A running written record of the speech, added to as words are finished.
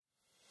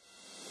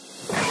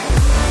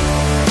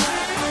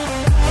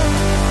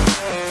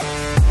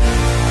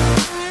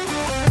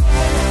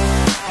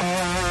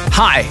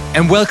Hi,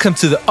 and welcome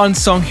to the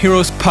Unsung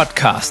Heroes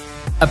podcast,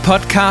 a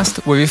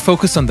podcast where we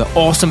focus on the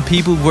awesome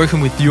people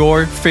working with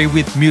your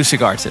favorite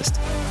music artist.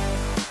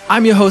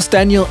 I'm your host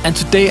Daniel, and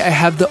today I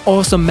have the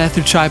awesome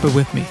Matthew Tryba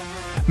with me.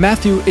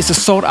 Matthew is a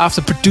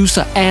sought-after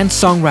producer and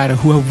songwriter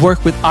who have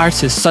worked with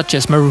artists such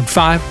as Maroon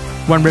 5,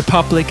 One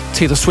Republic,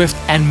 Taylor Swift,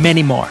 and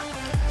many more.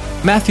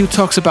 Matthew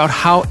talks about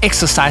how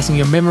exercising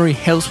your memory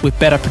helps with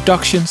better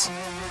productions,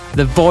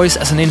 the voice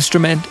as an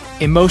instrument,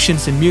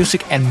 emotions in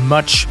music, and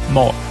much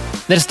more.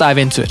 Let's dive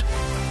into it.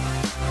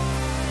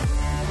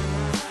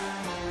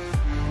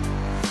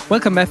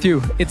 Welcome,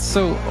 Matthew. It's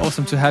so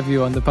awesome to have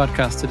you on the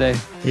podcast today.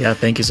 Yeah,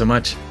 thank you so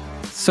much.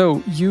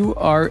 So you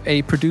are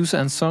a producer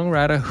and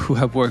songwriter who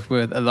have worked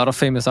with a lot of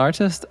famous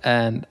artists,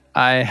 and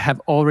I have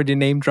already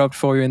name dropped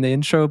for you in the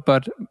intro,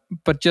 but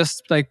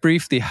just like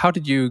briefly, how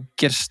did you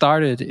get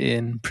started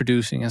in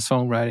producing and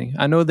songwriting?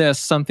 I know there's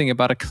something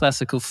about a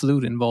classical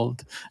flute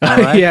involved.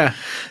 Right? Yeah.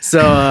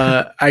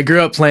 So I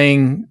grew up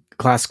playing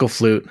classical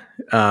flute.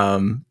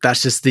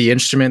 That's just the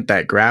instrument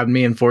that grabbed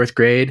me in fourth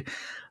grade.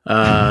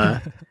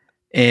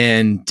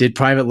 And did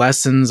private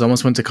lessons,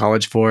 almost went to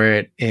college for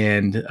it.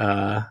 And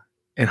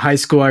in high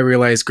school, I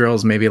realized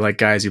girls maybe like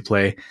guys who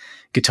play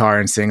guitar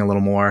and sing a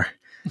little more.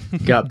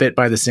 Got bit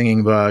by the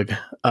singing bug.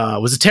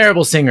 Was a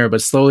terrible singer,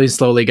 but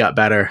slowly got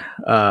better.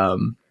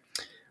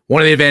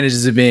 One of the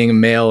advantages of being a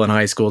male in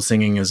high school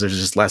singing is there's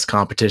just less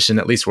competition,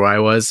 at least where I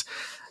was.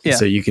 Yeah.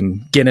 So you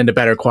can get into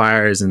better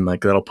choirs and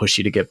like that'll push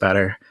you to get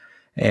better.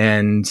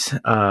 And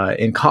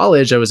in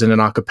college, I was in an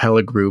a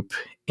cappella group,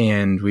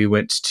 and we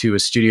went to a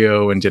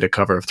studio and did a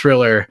cover of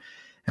Thriller.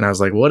 And I was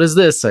like, what is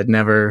this? I'd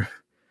never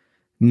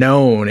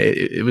known.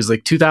 It was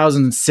like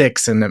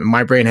 2006, and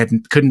my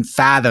brain couldn't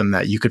fathom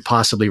that you could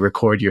possibly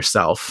record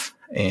yourself.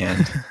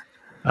 And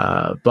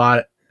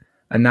bought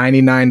a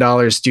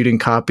 $99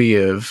 student copy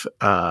of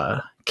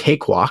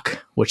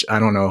Cakewalk, which I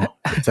don't know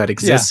if that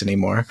exists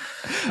anymore.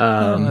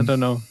 I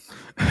don't know.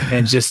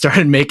 And just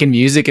started making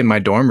music in my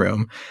dorm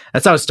room.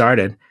 That's how it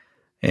started.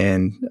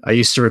 And I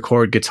used to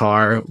record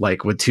guitar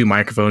like with two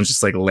microphones,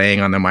 just like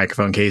laying on the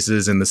microphone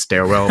cases in the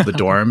stairwell of the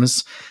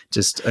dorms,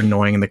 just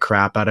annoying the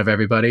crap out of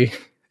everybody.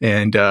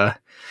 And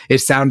it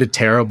sounded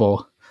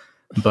terrible,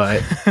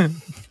 but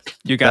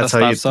you gotta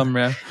start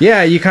somewhere.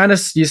 Yeah,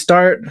 you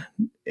start,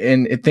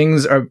 and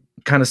things are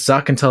kind of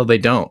suck until they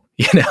don't,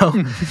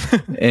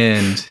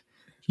 and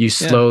you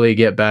slowly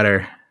get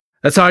better.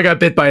 That's how I got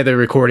bit by the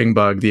recording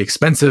bug, the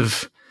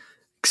expensive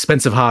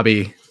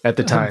hobby at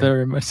the time.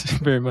 Very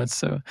much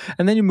so.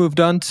 And then you moved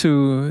on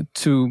to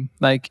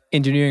like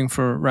engineering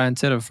for Ryan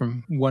Tedder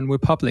from One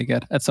Republic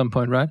at some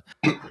point, right?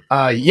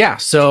 Yeah.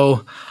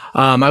 So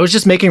I was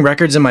just making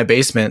records in my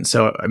basement.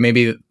 So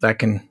maybe that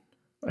can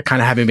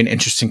kind of have an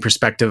interesting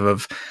perspective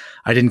of,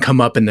 I didn't come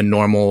up in the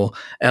normal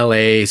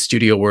LA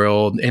studio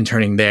world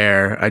interning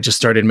there. I just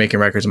started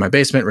making records in my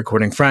basement,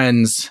 recording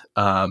friends.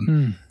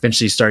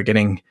 Eventually start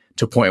getting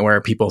to a point where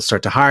people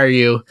start to hire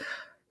you,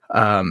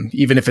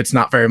 even if it's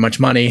not very much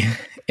money.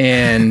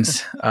 And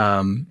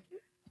then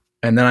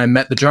I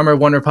met the drummer of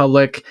One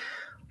Republic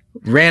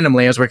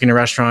randomly. I was working in a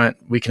restaurant.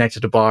 We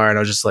connected at a bar, and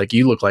I was just like,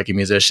 "You look like a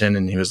musician."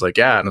 And he was like,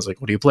 "Yeah." And I was like,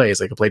 "What do you play?"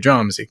 He's like, "I play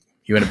drums."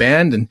 You in a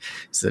band? And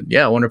he said,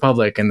 "Yeah, One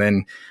Republic." And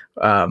then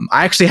I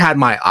actually had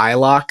my eye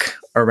lock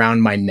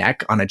around my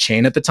neck on a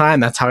chain at the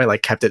time. That's how I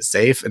like kept it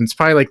safe. And it's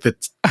probably like the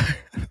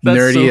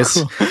nerdiest,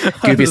 so cool.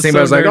 Goofiest thing. But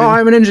I was like, "Oh,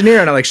 I'm an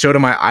engineer." And I like showed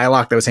him my eye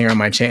lock that was hanging on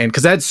my chain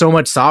because I had so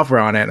much software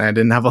on it and I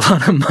didn't have a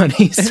lot of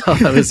money. So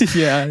I was,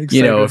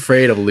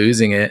 afraid of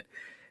losing it.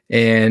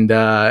 And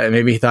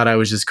maybe he thought I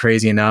was just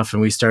crazy enough.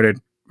 And we started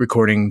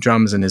recording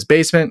drums in his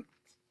basement.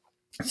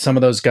 Some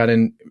of those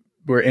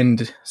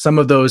some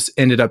of those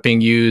ended up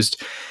being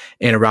used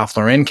in a Ralph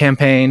Lauren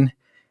campaign.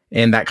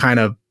 And that kind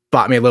of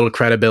bought me a little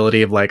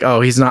credibility of like,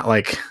 oh, he's not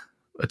like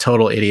a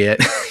total idiot,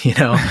 He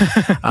knows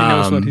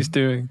what he's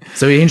doing.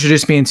 So he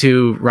introduced me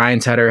into, Ryan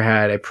Tedder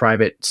had a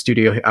private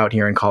studio out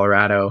here in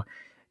Colorado,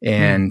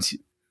 and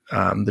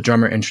the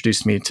drummer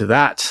introduced me to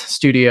that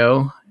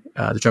studio.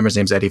 The drummer's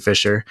name's Eddie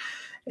Fisher,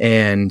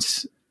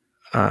 and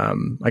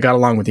I got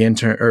along with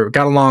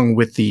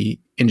the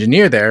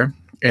engineer there,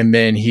 and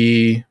then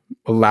he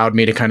allowed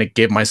me to kind of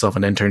give myself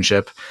an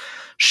internship,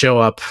 show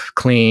up,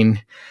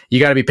 clean. You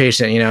got to be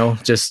patient,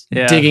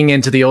 digging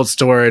into the old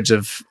storage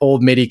of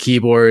old MIDI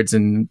keyboards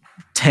and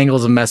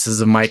tangles of messes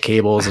of mic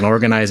cables and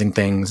organizing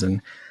things.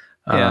 And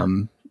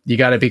you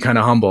got to be kind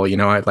of humble. I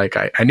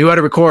knew how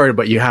to record,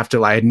 but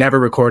I had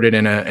never recorded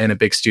in a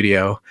big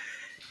studio.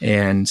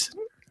 And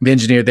the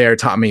engineer there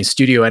taught me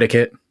studio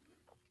etiquette,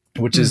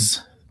 which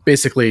is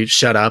basically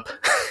shut up.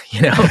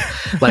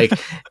 Like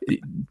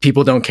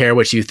people don't care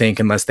what you think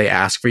unless they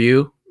ask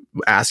you,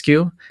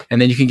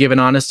 and then you can give an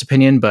honest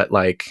opinion, but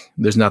like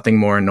there's nothing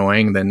more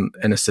annoying than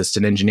an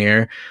assistant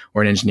engineer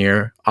or an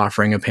engineer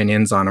offering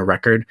opinions on a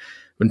record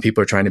when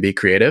people are trying to be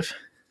creative.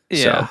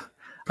 So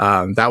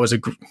that was a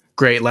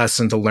great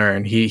lesson to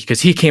learn. Because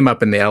he came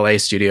up in the LA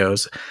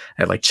studios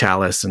at like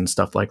Chalice and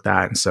stuff like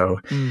that, and so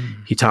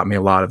he taught me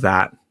a lot of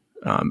that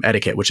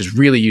etiquette, which is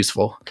really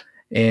useful.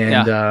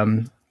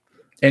 And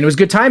it was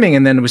good timing.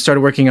 And then we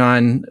started working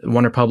on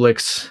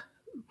OneRepublic's,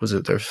 was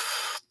it their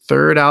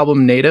third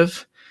album,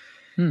 Native?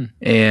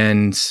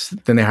 And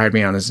then they hired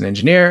me on as an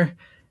engineer.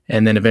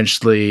 And then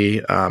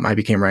eventually I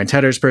became Ryan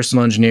Tedder's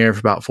personal engineer for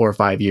about 4 or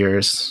 5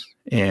 years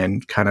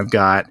and kind of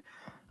got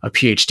a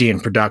PhD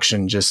in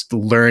production, just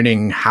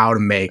learning how to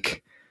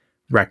make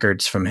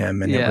records from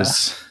him. And it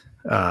was...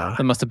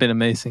 that must have been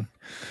amazing.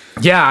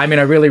 Yeah, I mean,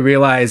 I really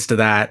realized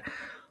that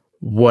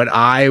what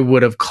I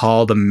would have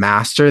called a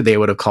master, they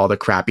would have called a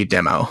crappy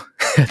demo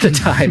at the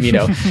time, you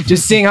know,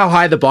 just seeing how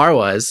high the bar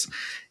was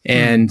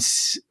and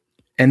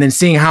then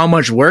seeing how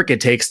much work it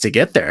takes to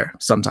get there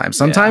sometimes.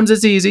 Sometimes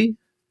it's easy,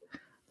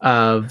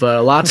 but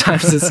a lot of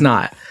times it's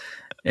not.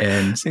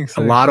 And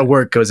a lot of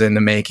work goes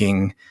into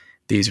making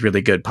these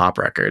really good pop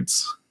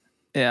records.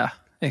 Yeah,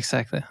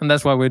 exactly. And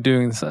that's why we're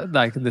doing this,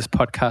 this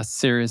podcast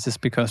series, is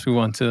because we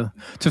want to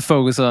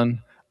focus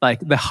on like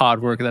the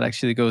hard work that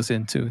actually goes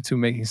into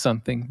making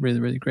something really,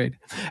 really great.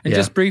 And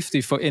just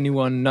briefly, for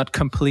anyone not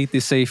completely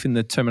safe in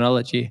the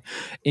terminology,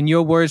 in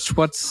your words,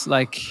 what's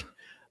like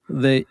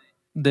the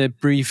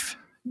brief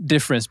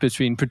difference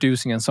between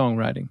producing and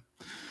songwriting?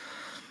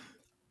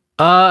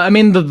 I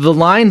mean, the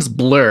lines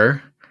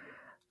blur.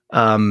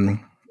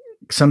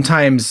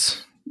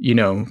 Sometimes, you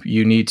know,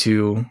 you need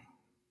to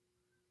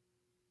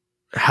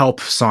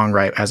help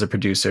songwrite as a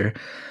producer,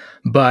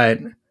 but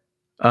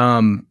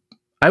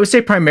I would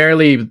say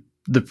primarily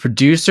the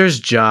producer's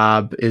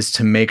job is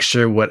to make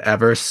sure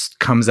whatever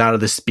comes out of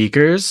the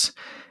speakers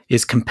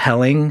is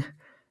compelling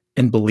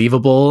and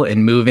believable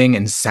and moving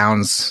and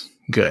sounds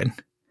good.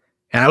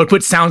 And I would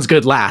put sounds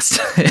good last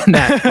in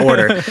that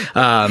order.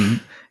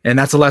 And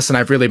that's a lesson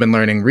I've really been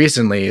learning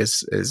recently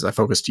is I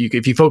focused,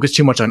 if you focus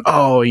too much on,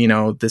 oh, you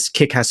know, this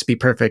kick has to be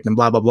perfect and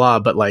blah, blah, blah,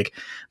 but like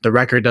the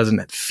record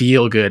doesn't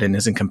feel good and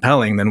isn't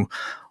compelling, then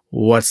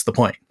what's the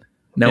point?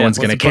 No one's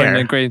going to care.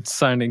 A great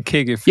sounding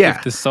kick if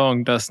the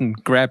song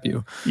doesn't grab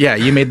you. Yeah,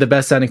 you made the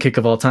best sounding kick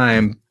of all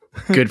time.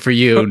 Good for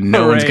you.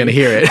 No one's going to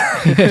hear it.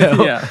 You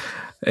know? Yeah.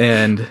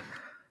 And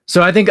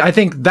so I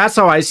think that's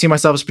how I see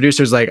myself as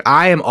producers. Like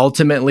I am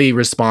ultimately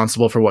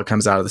responsible for what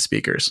comes out of the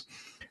speakers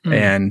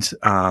and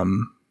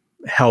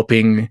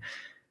helping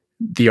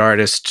the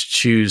artist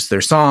choose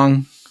their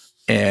song.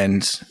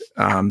 And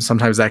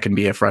sometimes that can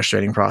be a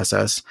frustrating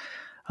process.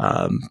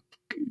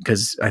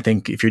 Because I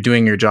think if you're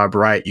doing your job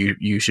right,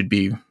 you should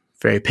be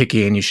very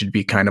picky and you should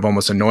be kind of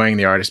almost annoying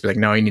the artist. Be like,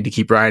 no, you need to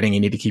keep writing. You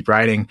need to keep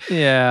writing.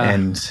 Yeah.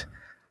 And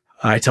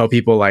I tell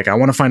people like, I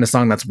want to find a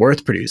song that's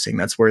worth producing,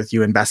 that's worth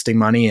you investing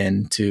money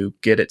in to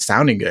get it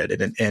sounding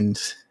good.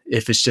 And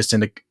if it's just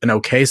an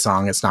okay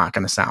song, it's not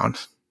going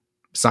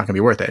to be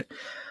worth it.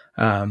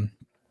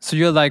 So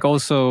you're like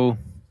also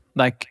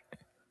like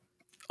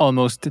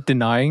almost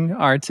denying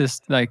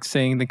artists, like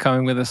saying they're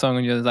coming with a song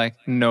and you're like,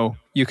 no,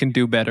 you can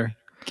do better.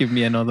 Give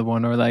me another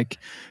one, or like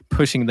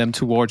pushing them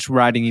towards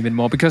writing even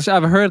more, because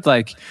I've heard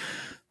like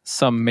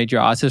some major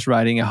artists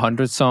writing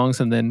 100 songs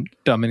and then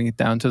dumbing it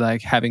down to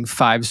like having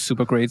 5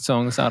 super great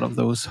songs out of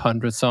those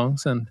 100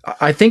 songs, and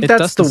I think it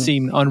doesn't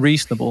seem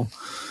unreasonable.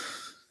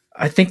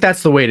 I think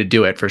that's the way to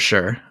do it for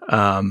sure.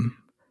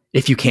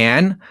 If you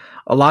can,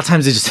 a lot of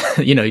times it's just,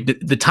 you know,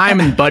 the time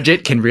and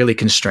budget can really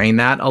constrain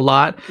that a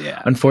lot,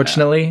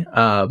 unfortunately.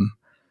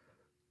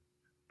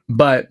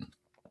 But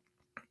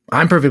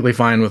I'm perfectly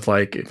fine with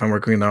like, if I'm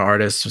working with an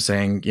artist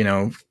saying, you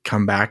know,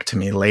 come back to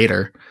me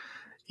later.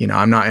 You know,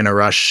 I'm not in a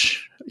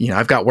rush. You know,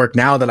 I've got work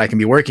now that I can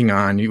be working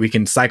on. We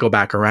can cycle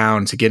back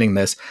around to getting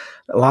this.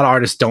 A lot of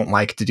artists don't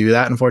like to do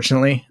that,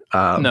 unfortunately.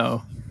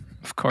 No,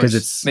 of course.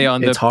 Because they're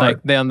on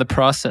the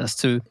process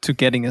to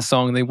getting a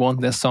song. They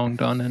want their song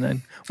done and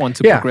then want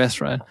to progress,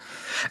 right?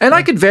 And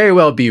I could very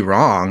well be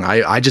wrong.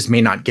 I just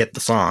may not get the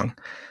song.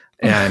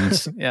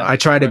 And I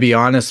try to be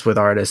honest with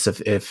artists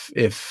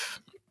if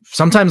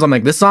sometimes I'm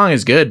like, this song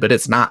is good, but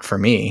it's not for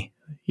me,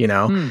 you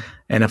know?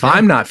 And if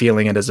I'm not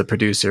feeling it as a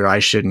producer, I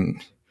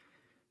shouldn't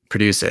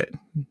produce it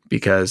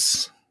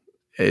because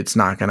it's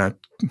not going to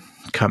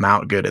come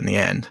out good in the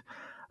end.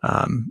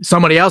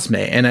 Somebody else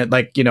may. And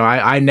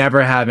I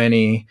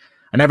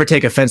never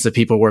take offense that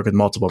people work with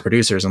multiple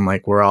producers. I'm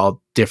like, we're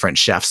all different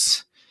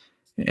chefs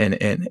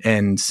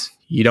and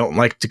you don't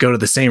like to go to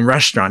the same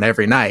restaurant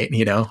every night.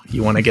 You know,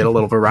 you want to get a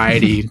little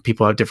variety.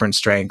 People have different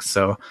strengths.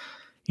 So,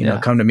 you know,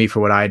 come to me for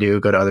what I do,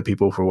 go to other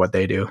people for what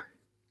they do.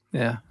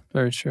 Yeah,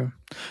 very true.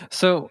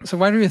 So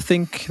why do you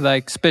think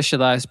like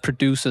specialized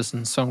producers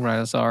and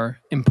songwriters are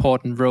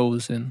important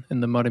roles in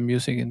the modern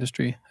music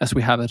industry as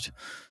we have it?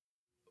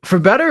 For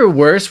better or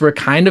worse, we're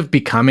kind of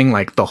becoming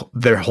like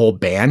their whole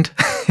band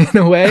in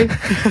a way.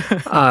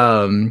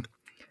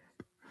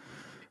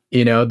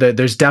 You know,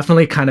 there's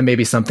definitely kind of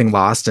maybe something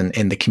lost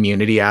in the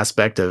community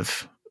aspect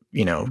of,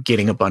 you know,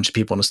 getting a bunch of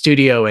people in a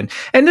studio. And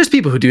there's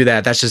people who do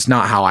that. That's just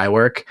not how I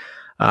work.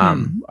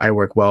 I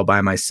work well by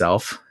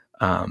myself.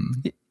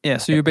 Yeah,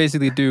 so you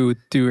basically do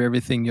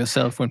everything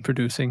yourself when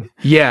producing.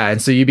 Yeah,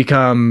 and so you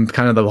become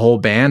kind of the whole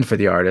band for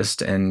the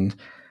artist. And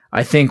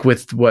I think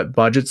with what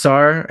budgets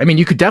are, I mean,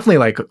 you could definitely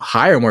like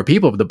hire more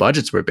people if the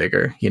budgets were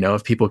bigger. You know,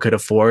 if people could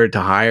afford to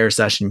hire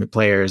session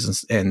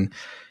players and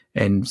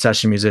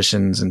session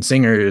musicians and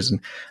singers and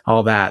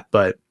all that.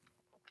 But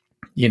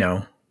you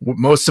know,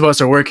 most of us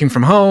are working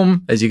from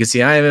home, as you can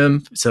see. I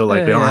am, so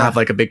like we don't have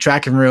like a big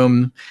tracking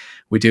room.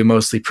 We do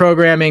mostly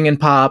programming and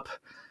pop,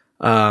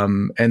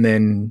 and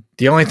then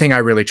the only thing I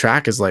really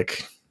track is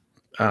like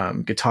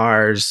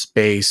guitars,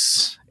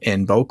 bass,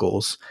 and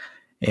vocals.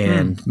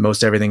 And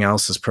most everything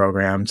else is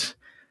programmed.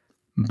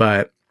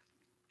 But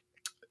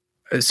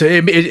so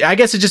I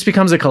guess it just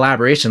becomes a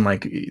collaboration.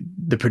 Like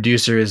the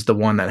producer is the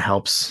one that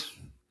helps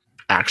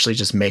actually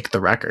just make the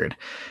record.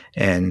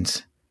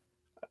 And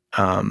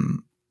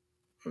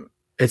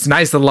it's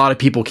nice that a lot of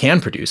people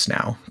can produce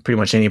now. Pretty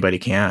much anybody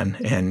can.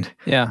 And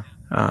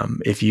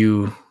if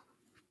you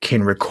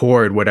can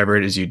record whatever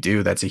it is you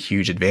do, that's a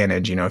huge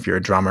advantage. You know, if you're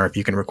a drummer, if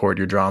you can record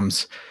your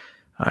drums,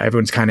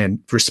 everyone's kind of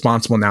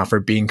responsible now for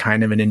being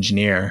kind of an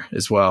engineer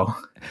as well.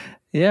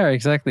 Yeah,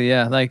 exactly.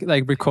 Yeah, like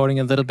recording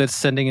a little bit,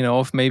 sending it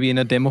off, maybe in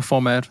a demo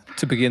format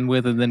to begin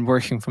with, and then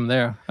working from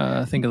there.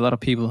 I think a lot of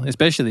people,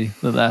 especially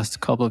the last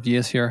couple of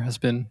years here, has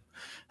been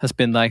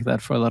like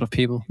that for a lot of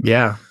people.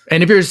 Yeah,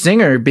 and if you're a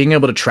singer, being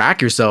able to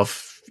track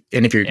yourself,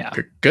 and if you're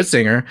a good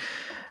singer,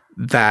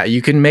 that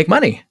you can make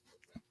money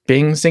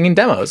singing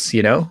demos.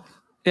 You know.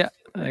 Yeah,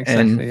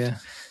 exactly.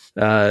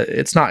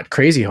 It's not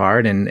crazy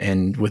hard,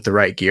 and with the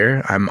right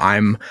gear,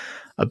 I'm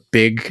a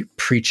big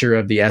preacher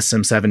of the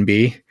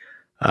SM7B.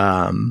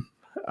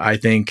 I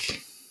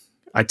think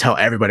I tell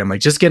everybody, I'm like,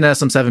 just get an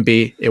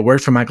SM7B. It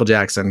worked for Michael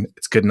Jackson.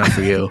 It's good enough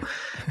for you.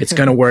 It's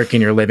going to work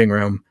in your living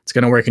room. It's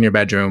going to work in your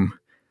bedroom.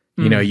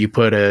 You know, you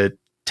put a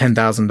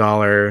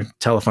 $10,000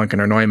 Telefunken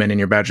or Neumann in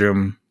your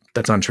bedroom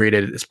that's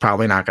untreated, it's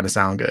probably not going to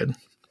sound good.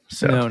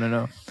 So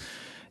no.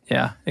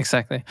 Yeah,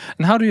 exactly.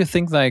 And how do you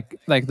think like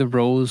the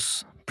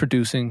roles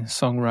producing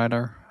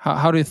songwriter,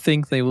 how do you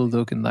think they will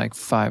look in like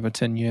 5 or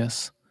 10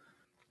 years?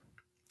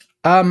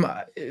 From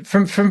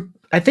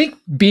I think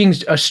being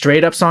a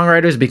straight up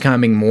songwriter is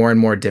becoming more and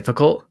more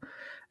difficult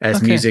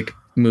as music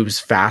moves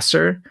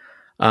faster.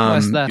 Why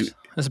is that?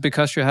 Is it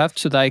because you have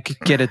to like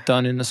get it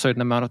done in a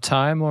certain amount of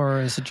time, or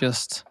is it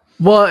just?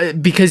 Well,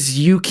 because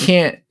you're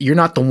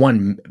not the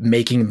one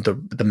making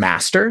the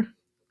master,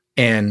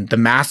 and the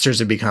masters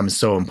have become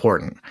so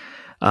important.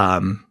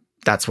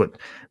 That's what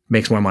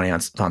makes more money on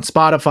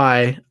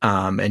Spotify.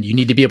 And you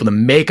need to be able to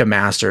make a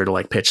master to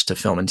like pitch to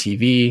film and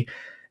TV.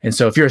 And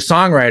so if you're a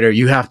songwriter,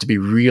 you have to be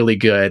really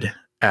good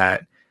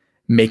at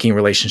making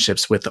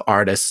relationships with the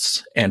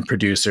artists and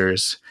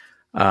producers,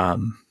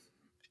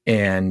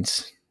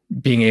 and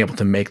being able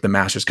to make the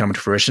masters come to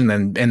fruition,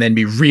 and then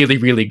be really,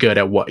 really good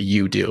at what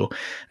you do.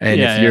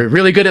 And if you're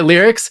really good at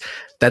lyrics,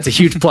 that's a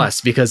huge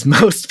plus because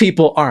most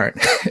people aren't.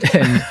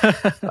 And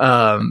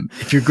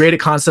if you're great at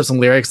concepts and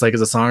lyrics, like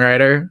as a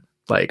songwriter,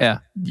 like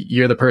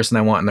you're the person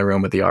I want in the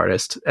room with the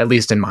artist, at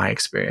least in my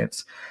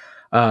experience.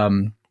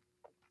 But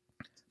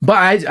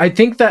I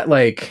think that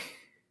like,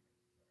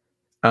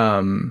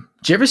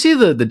 did you ever see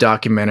the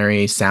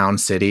documentary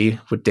Sound City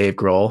with Dave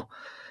Grohl?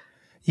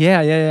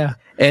 Yeah.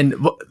 And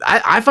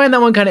I find that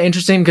one kind of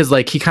interesting because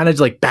like he kind of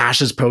like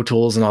bashes Pro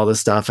Tools and all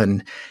this stuff.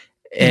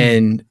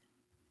 And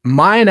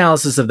my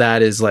analysis of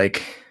that is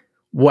like,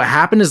 what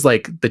happened is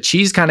like the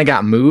cheese kind of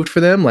got moved for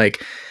them.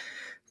 Like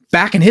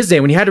back in his day,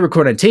 when you had to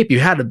record on tape, you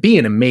had to be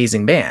an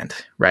amazing band,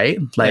 right?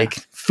 Like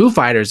Foo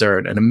Fighters are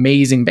an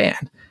amazing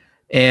band.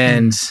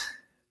 And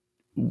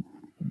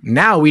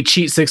now we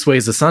cheat 6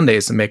 ways to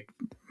Sundays to make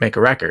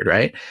a record,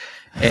 right?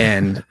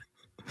 And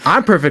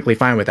I'm perfectly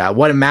fine with that.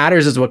 What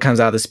matters is what comes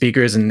out of the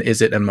speakers, and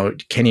is it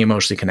can you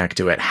emotionally connect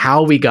to it?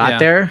 How we got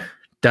there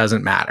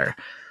doesn't matter.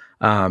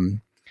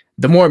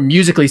 The more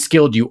musically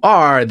skilled you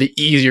are, the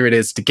easier it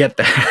is to get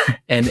there.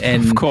 and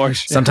of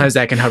course, sometimes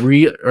that can help,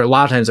 or a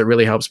lot of times it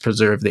really helps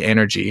preserve the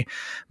energy.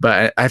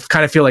 But I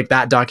kind of feel like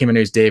that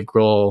documentary is Dave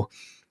Grohl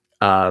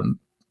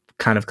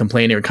kind of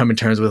complaining or coming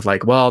to terms with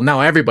like, well, now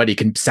everybody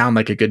can sound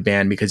like a good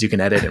band because you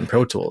can edit in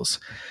Pro Tools.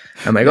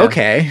 I'm like,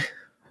 okay,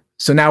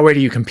 so now where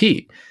do you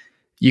compete?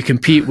 You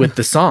compete with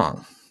the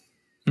song.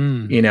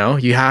 You know,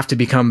 you have to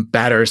become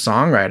better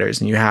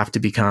songwriters, and you have to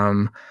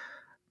become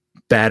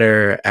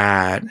better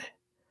at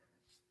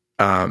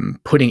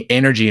putting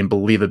energy and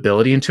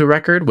believability into a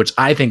record, which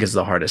I think is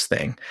the hardest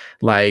thing.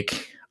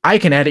 Like, I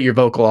can edit your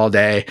vocal all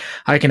day,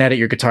 I can edit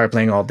your guitar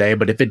playing all day,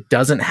 but if it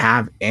doesn't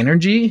have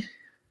energy,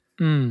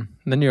 then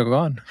you're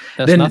gone.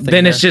 Then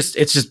it's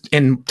just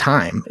in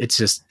time. It's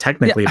just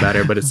technically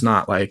better, but it's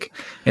not like,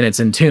 and it's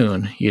in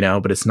tune, you know,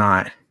 but it's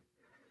not.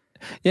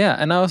 Yeah,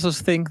 and I also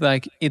think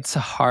like it's a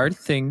hard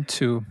thing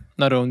to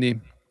not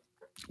only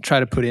try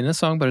to put in a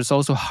song, but it's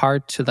also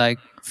hard to like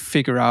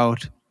figure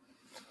out,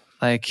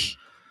 like,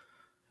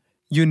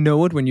 you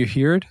know it when you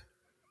hear it,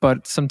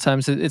 but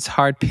sometimes it's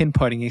hard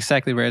pinpointing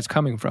exactly where it's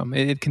coming from.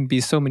 It can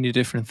be so many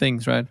different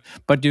things, right?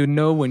 But you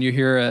know when you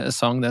hear a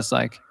song that's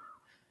like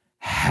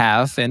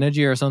half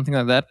energy or something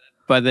like that,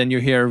 but then you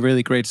hear a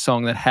really great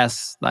song that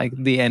has like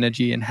the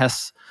energy and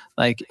has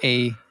like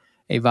a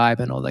vibe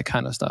and all that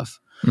kind of stuff.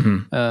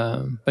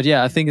 But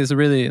yeah, I think it's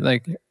really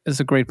like it's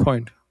a great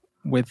point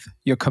with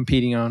you're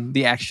competing on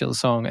the actual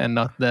song and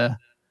not the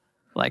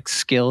like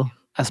skill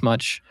as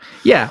much.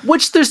 Yeah,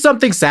 which there's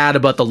something sad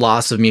about the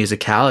loss of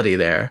musicality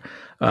there.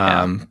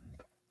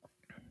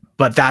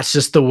 But that's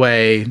just the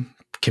way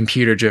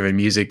computer-driven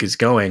music is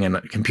going, and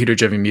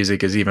computer-driven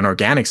music is even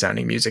organic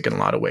sounding music in a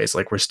lot of ways.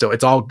 Like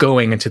it's all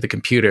going into the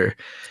computer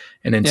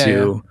and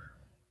into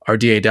our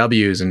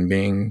DAWs and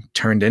being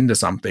turned into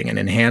something and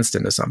enhanced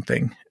into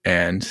something.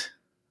 And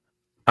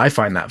I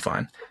find that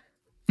fun.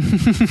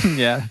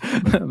 Yeah,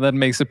 that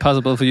makes it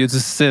possible for you to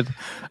sit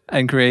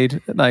and create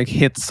like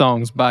hit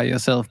songs by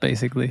yourself,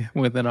 basically,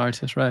 with an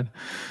artist, right?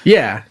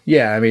 Yeah.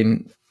 I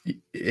mean,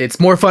 it's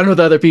more fun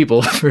with other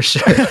people for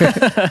sure.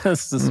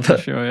 That's for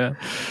sure.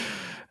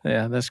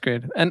 Yeah, that's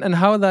great. And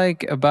how,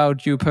 like,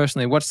 about you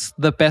personally, what's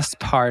the best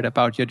part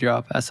about your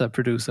job as a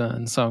producer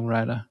and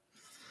songwriter?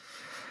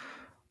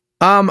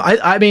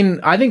 I mean,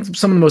 I think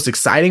some of the most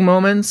exciting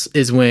moments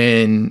is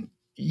when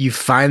you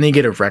finally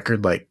get a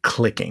record like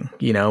clicking,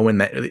 you know,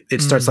 when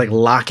it starts like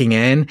locking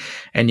in,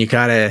 and you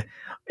gotta,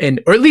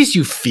 or at least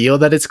you feel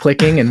that it's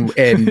clicking, and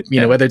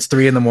you know, whether it's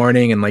 3 a.m.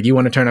 and like you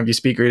want to turn up your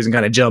speakers and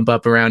kind of jump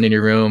up around in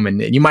your room,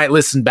 and you might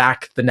listen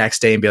back the next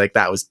day and be like,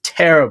 that was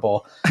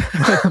terrible.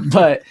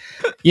 But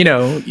you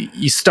know,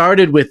 you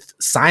started with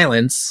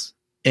silence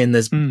in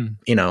this,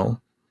 you know,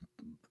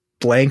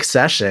 blank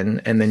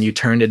session, and then you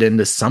turned it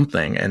into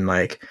something, and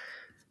like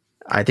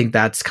I think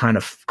that's kind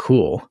of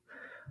cool.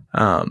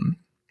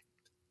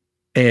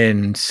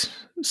 And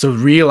so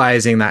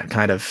realizing that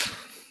kind of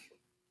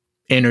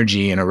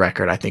energy in a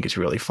record, I think is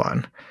really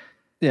fun.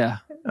 Yeah.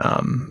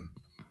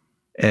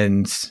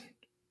 And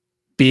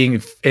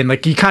being, and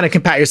like you kind of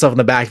can pat yourself on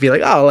the back, be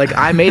like, oh, like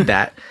I made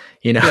that,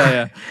 you know.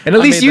 Yeah. And at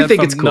least you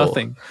think it's cool.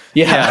 Nothing.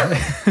 Yeah.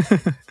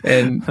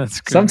 And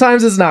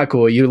sometimes it's not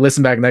cool. You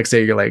listen back next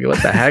day, you're like,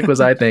 what the heck was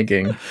I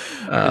thinking?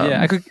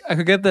 I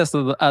could get this.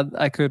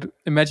 I could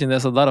imagine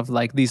there's a lot of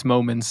like these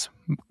moments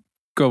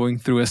going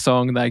through a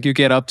song, like you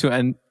get up to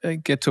and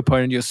get to a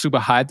point and you're super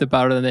hyped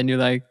about it, and then you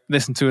like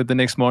listen to it the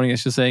next morning,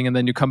 as you're saying, and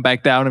then you come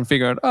back down and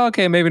figure out, oh,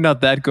 okay, maybe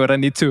not that good. I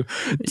need to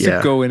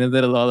go in a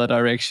little other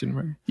direction.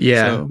 Right?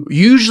 Yeah. So,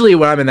 usually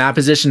when I'm in that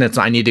position,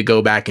 I need to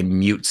go back and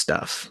mute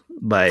stuff.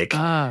 Like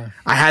I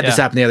had this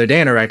happen the other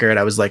day in a record.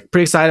 I was like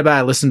pretty excited about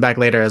it. I listened back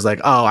later. I was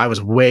like, oh, I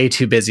was way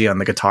too busy on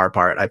the guitar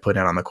part I put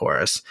in on the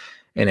chorus,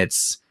 and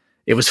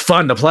it was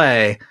fun to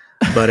play,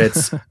 but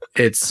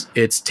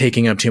it's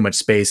taking up too much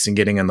space and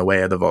getting in the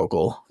way of the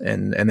vocal,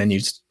 and then you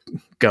just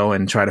go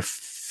and try to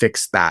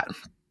fix that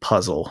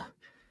puzzle.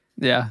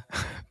 Yeah,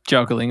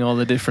 juggling all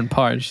the different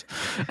parts.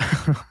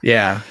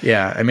 Yeah.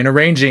 I mean,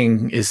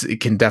 arranging it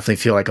can definitely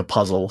feel like a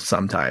puzzle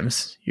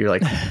sometimes. You're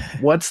like,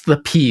 what's the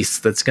piece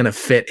that's gonna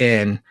fit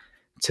in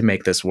to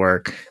make this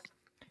work?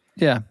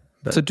 Yeah.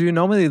 So do you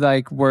normally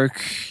like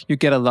you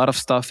get a lot of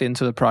stuff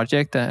into the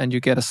project and you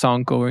get a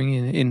song going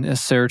in a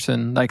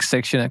certain like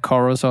section, a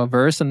chorus or a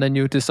verse, and then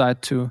you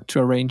decide to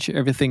arrange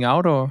everything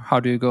out, or how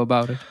do you go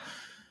about it?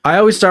 I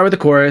always start with the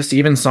chorus,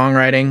 even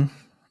songwriting,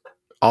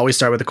 always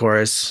start with the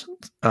chorus.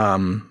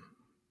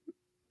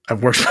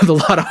 I've worked with a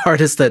lot of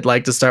artists that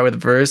like to start with the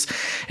verse,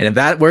 and if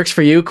that works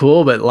for you,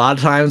 cool. But a lot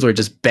of times we're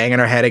just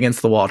banging our head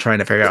against the wall trying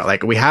to figure out,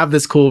 like, we have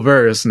this cool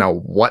verse, now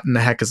what in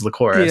the heck is the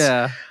chorus?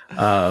 Yeah.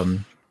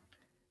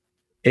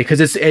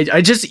 Because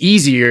it's just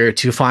easier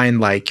to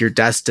find like your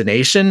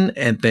destination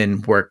and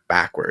then work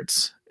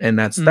backwards, and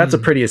that's a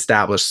pretty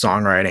established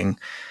songwriting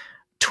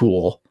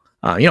tool.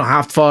 You don't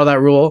have to follow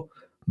that rule,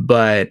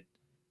 but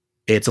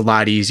it's a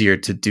lot easier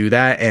to do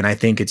that, and I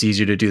think it's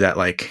easier to do that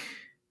like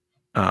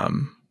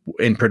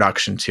in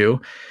production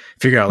too.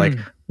 Figure out like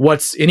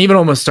and even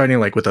almost starting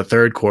like with a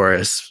third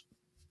chorus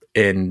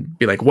and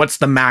be like, what's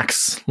the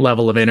max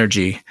level of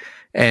energy,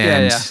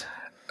 and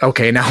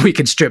okay, now we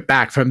can strip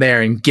back from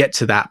there and get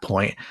to that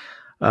point.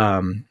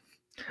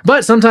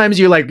 But sometimes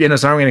you're like in a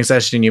songwriting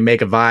session and you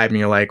make a vibe and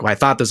you're like, well, I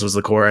thought this was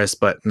the chorus,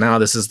 but now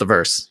this is the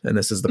verse and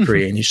this is the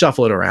pre, and you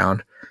shuffle it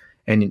around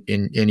and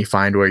you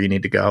find where you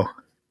need to go.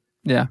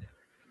 Yeah.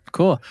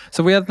 Cool.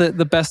 So we have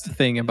the best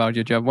thing about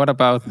your job. What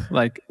about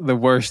like the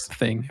worst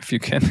thing, if you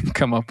can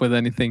come up with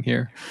anything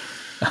here?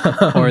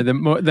 Or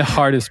the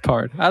hardest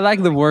part? I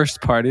like the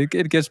worst part.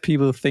 It gets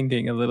people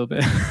thinking a little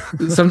bit.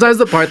 Sometimes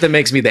the part that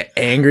makes me the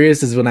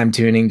angriest is when I'm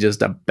tuning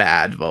just a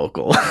bad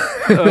vocal.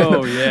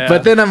 Oh yeah.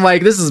 But then I'm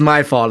like, this is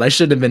my fault. I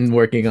should have been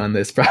working on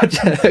this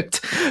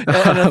project.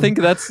 And I think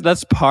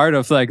that's part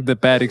of like the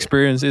bad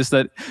experience, is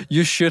that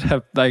you should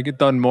have like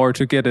done more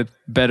to get it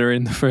better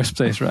in the first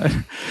place, right?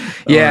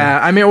 Yeah.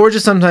 I mean, or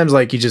just sometimes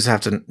like you just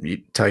have to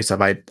tell yourself,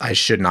 I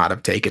should not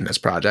have taken this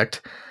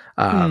project.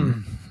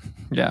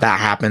 Yeah, that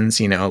happens,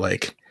 you know,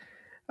 like,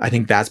 I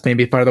think that's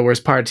maybe part of the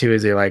worst part too,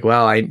 is you're like,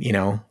 well,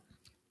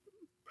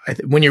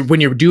 when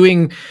you're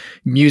doing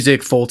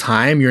music full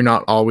time, you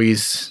don't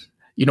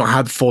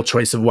have full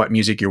choice of what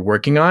music you're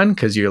working on,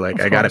 because you're like,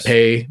 I got to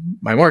pay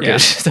my mortgage. Yeah.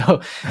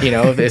 So, you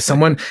know, if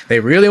someone, they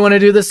really want to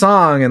do the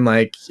song and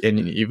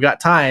you've got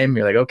time,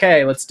 you're like,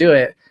 okay, let's do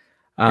it.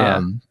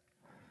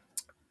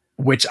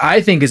 which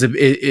I think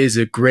is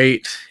a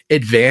great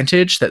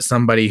advantage that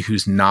somebody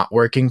who's not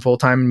working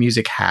full-time in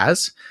music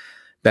has,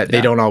 that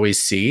they don't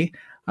always see.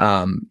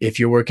 If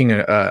you're working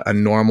a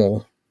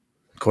normal,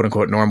 quote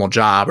unquote, normal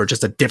job, or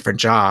just a different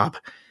job,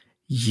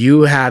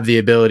 you have the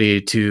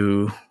ability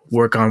to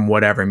work on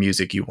whatever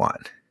music you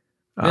want.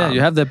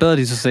 You have the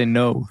ability to say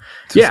no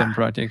to some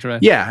project,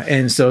 right? Yeah.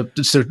 And so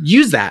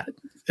use that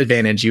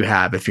advantage you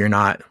have if you're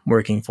not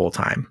working full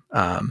time.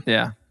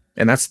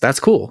 And that's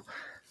cool.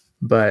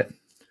 But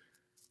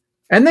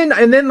and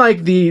then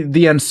like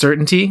the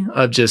uncertainty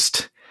of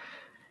just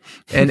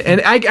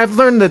and I've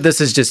learned that this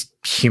is just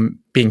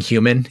being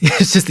human.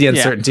 It's just the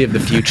uncertainty of the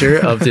future,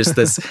 of just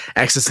this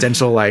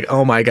existential, like,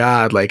 oh my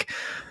God, like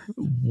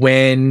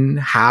when,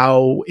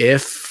 how,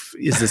 if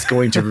is this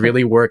going to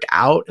really work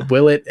out?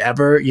 Will it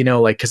ever,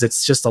 like, cause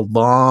it's just a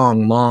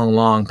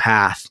long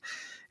path,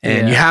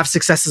 and you have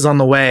successes on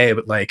the way,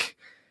 but like,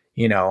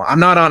 I'm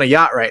not on a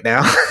yacht right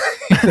now.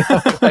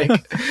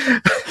 Like,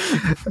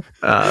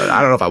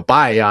 I don't know if I'll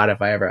buy a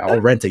yacht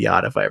I'll rent a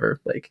yacht if I ever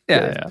a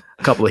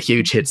couple of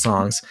huge hit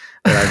songs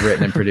that I've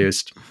written and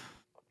produced.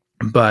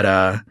 But,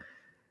 but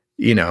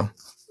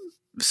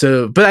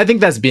I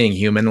think that's being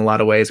human in a lot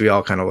of ways. We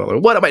all kind of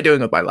like, what am I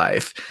doing with my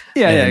life?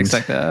 Yeah,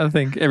 exactly. I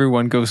think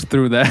everyone goes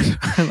through that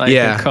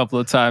a couple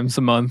of times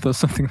a month or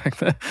something like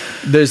that.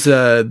 There's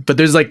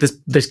like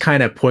this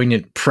kind of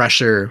poignant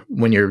pressure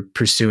when you're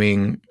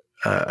pursuing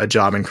a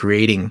job and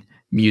creating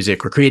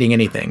music or creating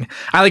anything.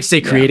 I like to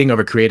say creating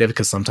over creative,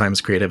 because sometimes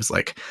creative is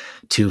like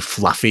too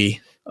fluffy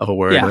of a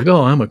word. Like,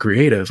 oh, I'm a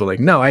creative. But like,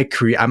 no,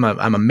 I'm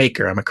a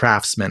maker. I'm a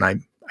craftsman.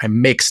 I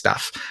make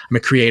stuff. I'm a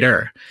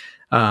creator.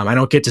 I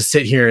don't get to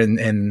sit here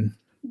and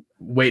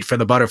wait for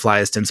the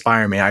butterflies to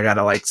inspire me. I got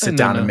to like sit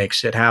down and make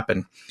shit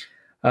happen.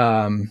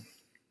 And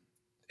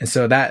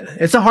so that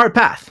it's a hard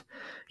path.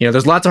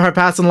 There's lots of hard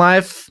paths in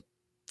life.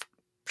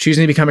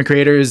 Choosing to become a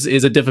creator is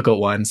a difficult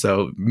one.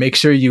 So make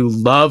sure you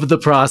love the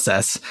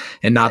process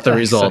and not the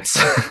results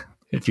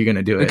if you're going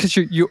to do it. Because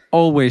you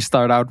always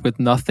start out with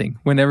nothing.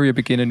 Whenever you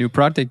begin a new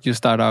project, you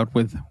start out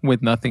with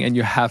nothing, and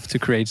you have to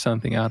create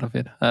something out of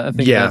it. I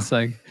think that's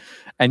like,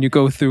 and you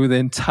go through the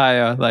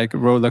entire like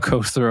roller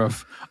coaster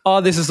of,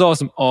 oh, this is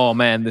awesome. Oh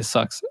man, this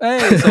sucks. Hey,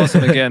 it's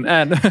awesome again.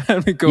 And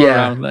we go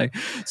around like,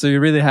 so you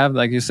really have,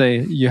 like you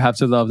say, you have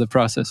to love the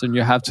process, and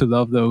you have to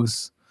love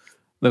those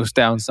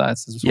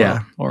downsides as well.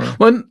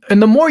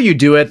 And the more you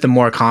do it, the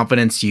more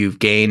confidence you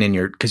gain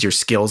because your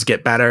skills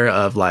get better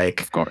of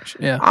like, of course.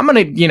 Yeah. I'm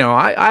going to,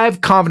 I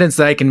have confidence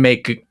that I can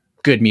make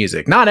good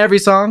music. Not every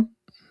song.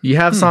 You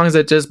have songs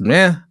that just,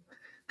 and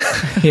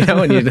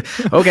you,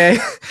 okay.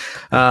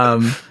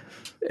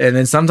 And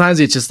then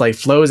sometimes it just like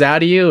flows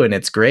out of you and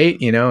it's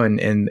great,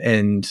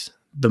 and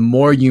the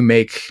more you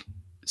make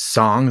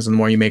songs and the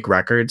more you make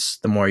records,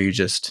 the more you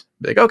just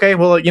like, okay,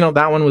 well,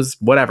 that one was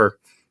whatever.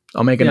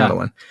 I'll make another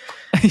one.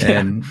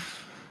 And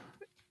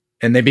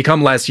you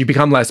become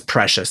less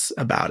precious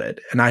about it.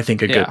 And I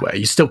think a good way.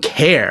 You still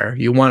care.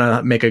 You want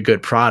to make a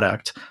good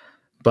product,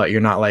 but you're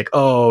not like,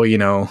 oh,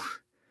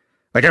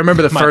 like I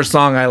remember the first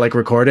song I like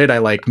recorded, I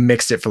like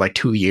mixed it for like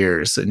 2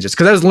 years, and just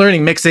because I was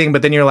learning mixing,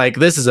 but then you're like,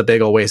 this is a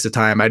big old waste of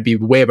time. I'd be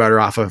way better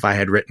off if I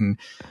had written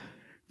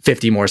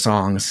 50 more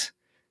songs.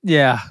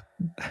 Yeah.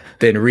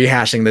 Than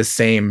rehashing the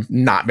same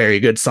not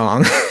very good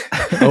song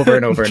over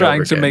and over and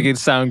trying over to again. Make it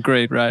sound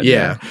great, right?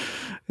 Yeah.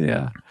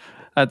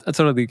 I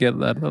totally get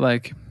that.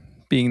 Like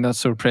being not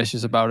so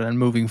precious about it and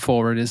moving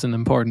forward is an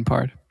important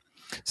part.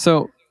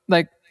 So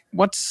like,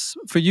 what's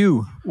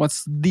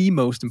the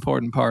most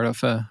important part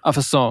of a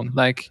song?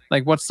 Like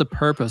what's the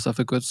purpose of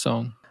a good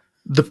song?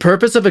 The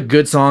purpose of a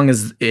good song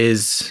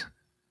is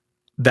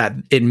that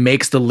it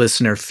makes the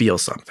listener feel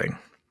something.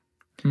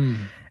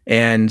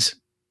 And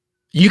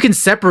you can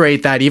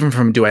separate that even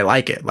from, do I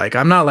like it? Like,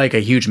 I'm not like a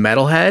huge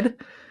metalhead,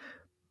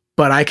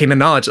 but I can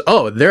acknowledge,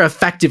 oh, they're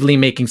effectively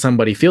making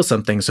somebody feel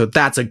something. So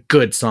that's a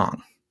good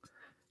song.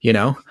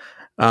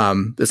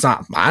 It's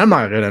not, I'm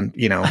not going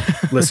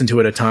to, listen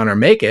to it a ton or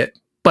make it,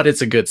 but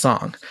it's a good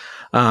song.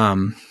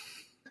 Because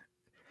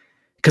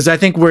I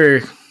think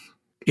we're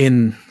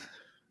in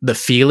the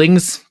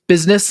feelings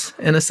business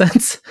in a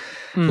sense,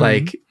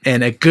 like,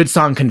 and a good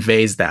song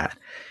conveys that.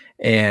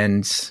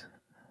 And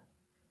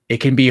it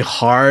can be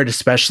hard,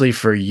 especially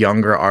for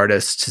younger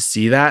artists, to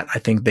see that. I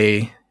think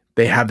they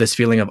have this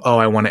feeling of, oh,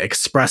 I want to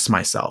express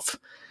myself.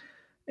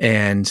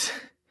 And it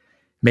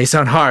may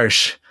sound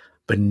harsh,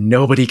 but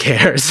nobody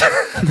cares.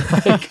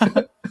 Like,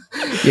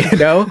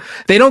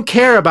 they don't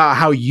care about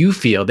how you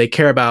feel. They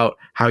care about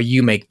how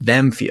you make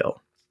them feel.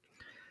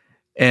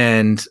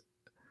 And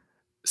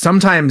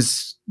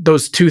sometimes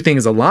those two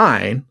things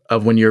align,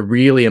 of when you're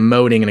really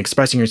emoting and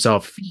expressing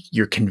yourself,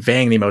 you're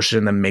conveying the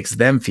emotion that makes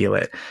them feel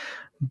it.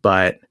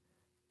 But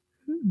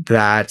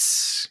that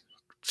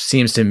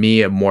seems to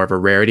me more of a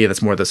rarity.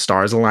 That's more the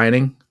stars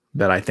aligning,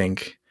 that I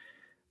think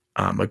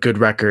a good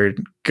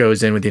record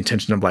goes in with the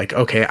intention of like,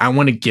 okay, I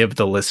want to give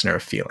the listener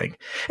a feeling.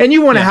 And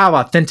you want to have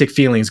authentic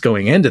feelings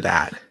going into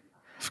that.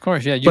 Of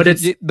course, yeah. But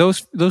it's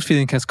those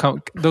feeling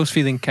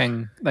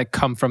can like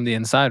come from the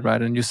inside,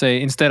 right? And you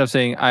say, instead of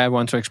saying I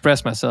want to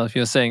express myself,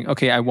 you're saying,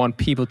 okay, I want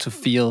people to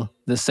feel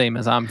the same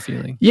as I'm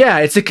feeling. Yeah,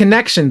 it's a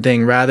connection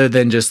thing rather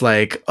than just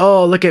like,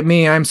 oh, look at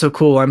me, I'm so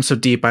cool, I'm so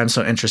deep, I'm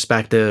so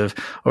introspective,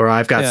 or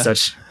I've got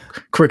such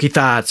quirky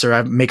thoughts, or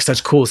I make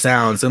such cool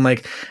sounds. And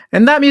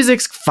that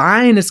music's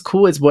fine, it's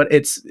cool,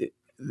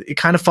 it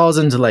kind of falls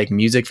into like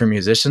music for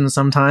musicians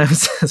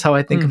sometimes. That's how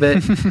I think of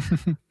it.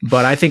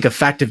 But I think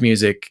effective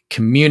music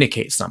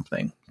communicates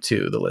something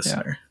to the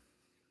listener.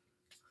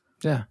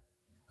 Yeah.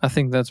 I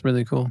think that's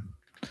really cool.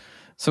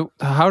 So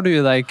how do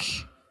you like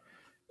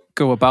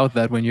go about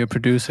that when you're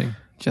producing?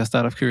 Just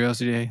out of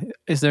curiosity,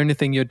 is there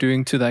anything you're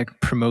doing to like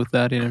promote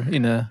that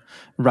in a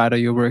writer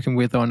you're working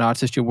with, or an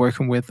artist you're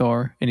working with,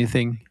 or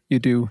anything you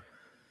do?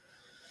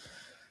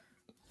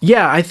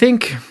 Yeah, I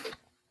think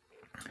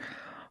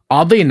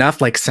oddly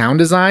enough, like sound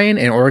design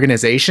and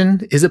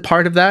organization is a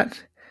part of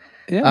that.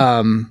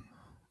 Yeah.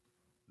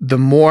 The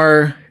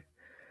more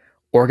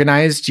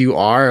organized you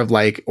are of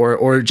like,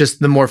 or just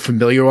the more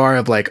familiar you are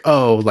of like,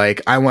 oh,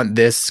 like I want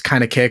this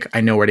kind of kick,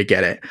 I know where to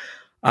get it.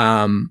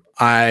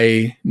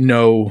 I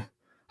know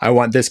I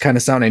want this kind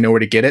of sound, I know where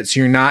to get it.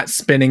 So you're not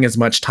spending as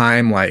much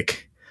time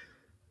like,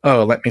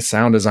 oh, let me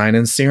sound design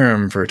in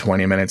Serum for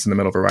 20 minutes in the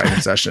middle of a writing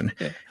session,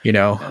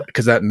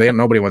 because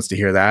nobody wants to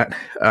hear that.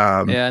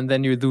 And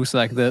then you lose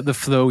like the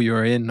flow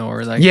you're in,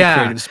 or like the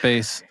creative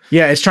space.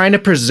 Yeah, it's trying to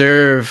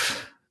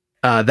preserve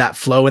that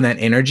flow and that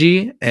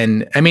energy.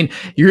 And I mean,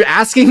 you're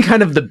asking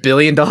kind of the $1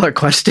 billion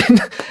question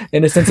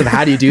in a sense of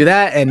how do you do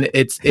that? And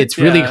it's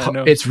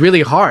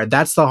really hard.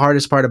 That's the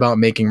hardest part about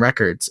making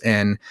records,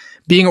 and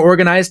being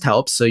organized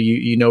helps. So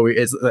you know,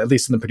 it's, at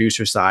least in the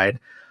producer side.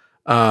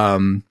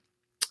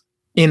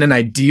 In an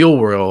ideal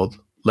world,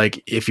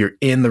 like if you're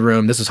in the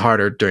room, this is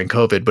harder during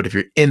COVID, but if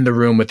you're in the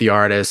room with the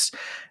artist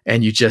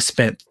and you just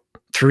spent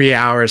 3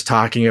 hours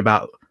talking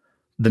about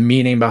the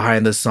meaning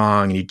behind the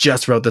song, and you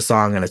just wrote the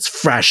song and it's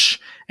fresh,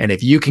 and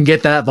if you can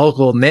get that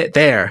vocal knit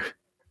there,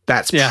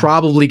 that's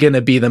probably going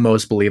to be the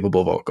most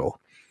believable vocal.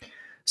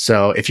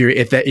 So if you're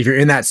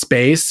in that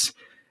space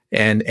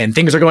and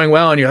things are going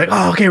well and you're like,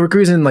 oh, okay, we're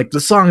cruising, like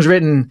the song's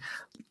written,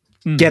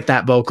 get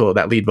that vocal,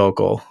 that lead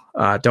vocal.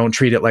 Don't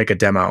treat it like a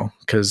demo,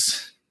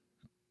 because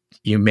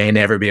you may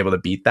never be able to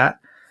beat that.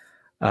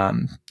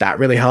 That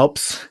really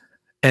helps.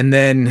 And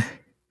then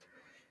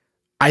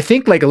I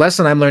think like a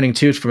lesson I'm learning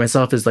too for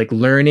myself is like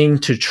learning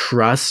to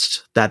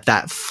trust that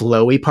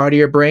flowy part of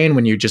your brain,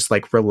 when you just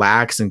like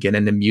relax and get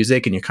into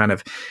music and you're kind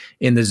of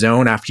in the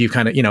zone after you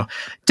kind of,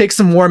 take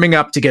some warming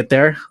up to get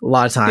there a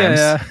lot of times.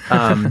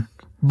 Yeah.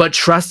 But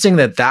trusting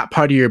that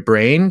part of your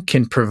brain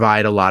can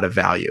provide a lot of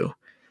value.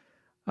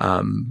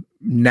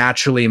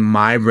 Naturally,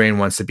 my brain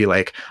wants to be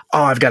like,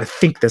 oh, I've got to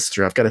think this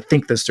through.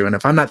 And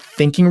if I'm not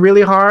thinking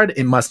really hard,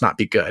 it must not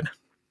be good.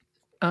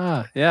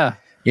 Yeah.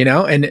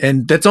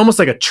 And that's almost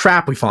like a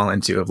trap we fall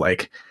into of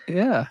like,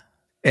 yeah.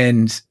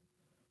 And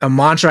a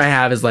mantra I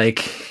have is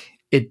like,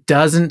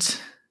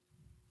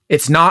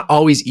 it's not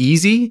always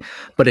easy,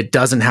 but it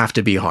doesn't have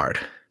to be hard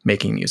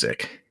making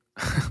music.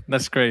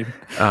 That's great.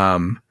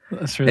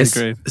 That's really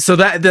great. So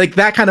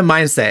that kind of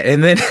mindset,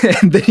 and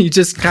then you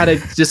just kind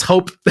of just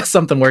hope that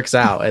something works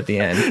out at the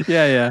end.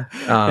 Yeah.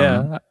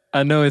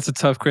 I know it's a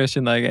tough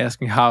question, like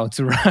asking how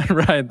to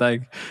write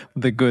like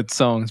the good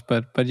songs,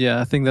 but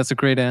yeah, I think that's a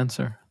great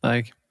answer.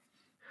 Like,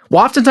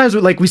 well, oftentimes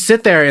we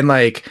sit there and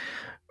like,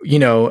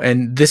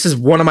 and this is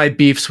one of my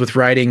beefs with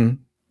writing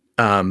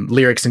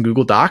lyrics in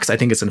Google Docs. I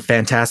think it's a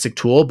fantastic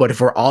tool, but if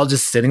we're all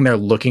just sitting there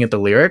looking at the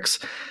lyrics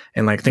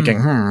and like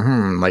thinking,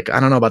 like, I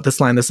don't know about this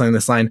line,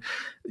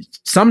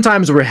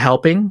 sometimes we're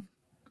helping,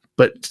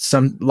 but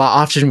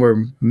often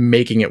we're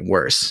making it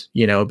worse,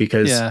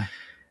 because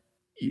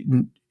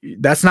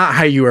that's not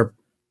how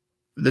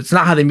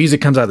the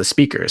music comes out of the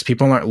speakers.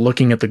 People aren't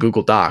looking at the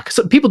Google Doc.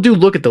 So people do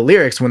look at the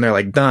lyrics when they're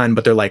like done,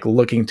 but they're like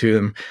looking to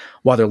them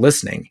while they're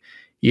listening.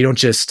 You don't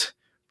just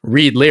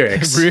read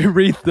lyrics.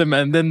 Read them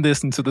and then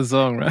listen to the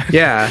song, right?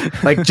 Yeah.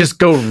 Like just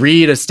go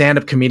read a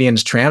stand-up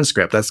comedian's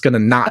transcript. That's going to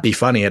not be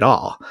funny at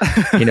all,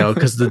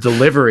 because the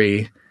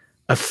delivery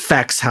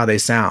affects how they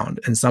sound,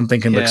 and something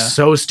can look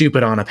so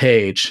stupid on a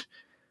page.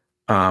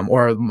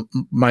 Or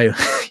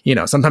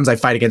sometimes I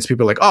fight against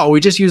people like, oh, we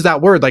just used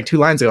that word like 2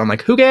 lines ago. I'm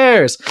like, who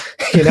cares?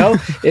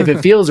 If it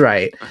feels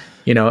right,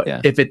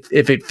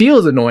 if it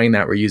feels annoying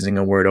that we're using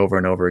a word over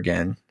and over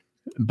again,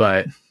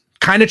 but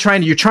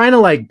you're trying to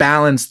like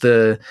balance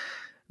the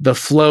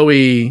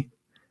flowy,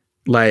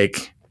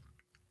 like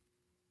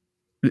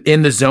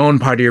in the zone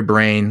part of your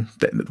brain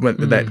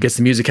that gets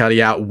the musicality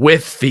out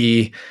with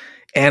the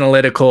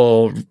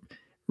analytical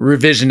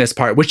revisionist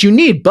part, which you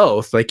need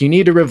both. Like you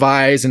need to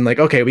revise and like,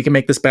 okay, we can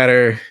make this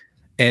better,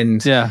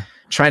 and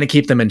trying to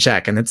keep them in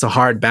check. And it's a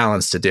hard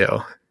balance to do.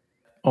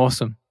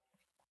 Awesome.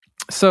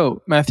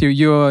 So Matthew,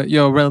 you're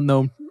a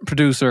well-known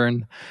producer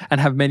and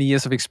have many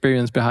years of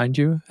experience behind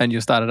you, and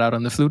you started out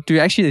on the flute. Do you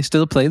actually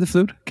still play the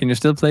flute? Can you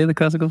still play the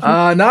classical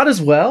flute? Not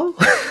as well.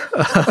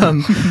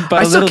 But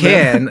I still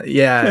can.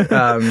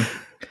 Yeah.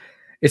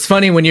 It's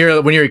funny when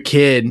you're a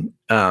kid,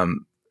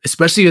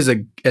 especially as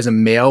a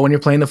male when you're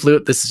playing the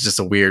flute. This is just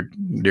a weird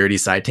nerdy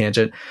side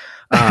tangent.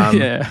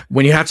 Yeah.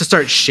 When you have to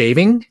start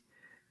shaving,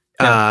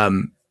 Yeah.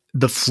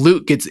 the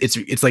flute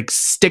it's like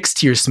sticks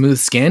to your smooth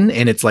skin,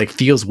 and it's like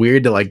feels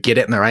weird to like get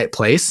it in the right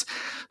place.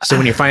 So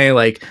when you're finally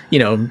like,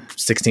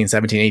 16,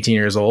 17, 18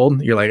 years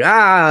old, you're like,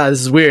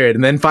 this is weird.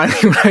 And then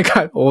finally when I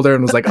got older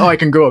and was like, I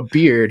can grow a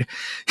beard,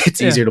 it's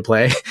easier to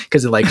play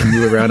because it like can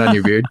move around on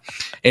your beard.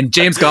 And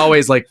James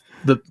Galway's like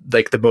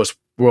the most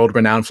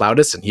world-renowned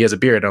flautist, and he has a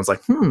beard. And I was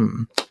like,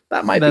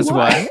 that might be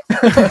why.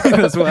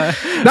 That's why.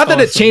 Not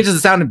that it changes the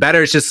sound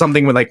better. It's just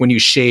something with like when you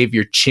shave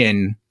your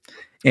chin.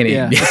 And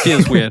it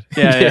feels weird.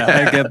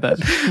 Yeah, I get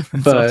that.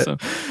 But awesome.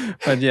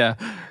 But yeah.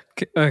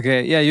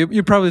 Okay, yeah,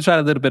 you probably tried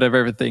a little bit of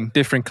everything,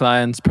 different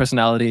clients,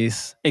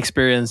 personalities,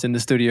 experience in the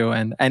studio,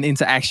 and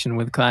interaction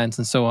with clients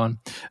and so on.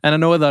 And I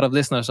know a lot of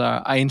listeners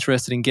are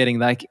interested in getting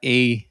like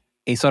a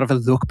sort of a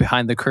look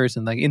behind the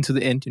curtain, like into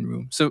the engine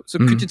room. So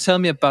could you tell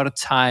me about a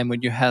time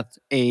when you had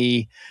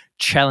a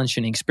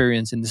challenging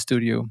experience in the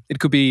studio? It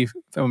could be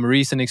from a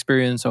recent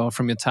experience or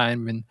from your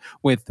time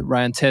with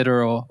Ryan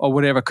Tedder or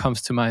whatever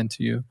comes to mind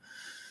to you.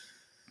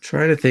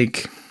 Try to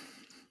think.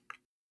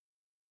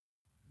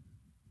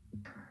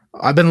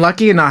 I've been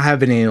lucky in not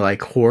having any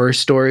like horror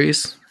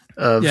stories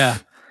of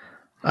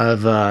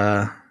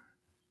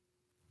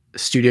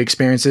studio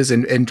experiences,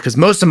 and because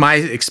most of my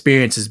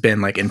experience has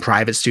been like in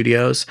private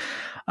studios,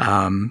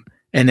 and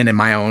then in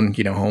my own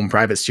home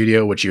private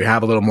studio, which you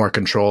have a little more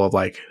control of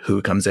like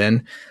who comes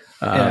in.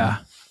 But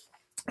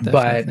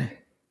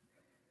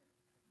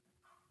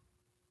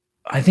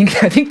I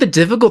think the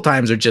difficult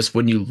times are just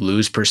when you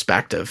lose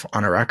perspective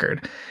on a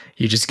record.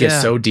 You just get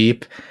so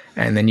deep,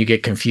 and then you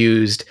get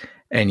confused.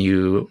 And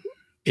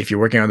if you're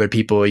working with other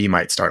people, you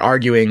might start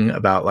arguing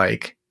about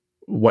like,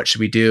 what should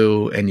we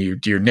do? And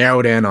you're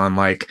narrowed in on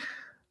like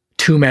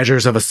 2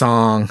 measures of a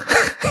song,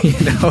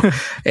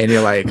 and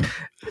you're like,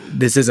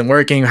 this isn't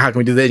working. How can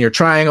we do that? And you're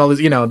trying all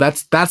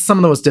this, that's some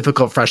of the most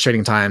difficult,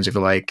 frustrating times. If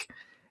you're like,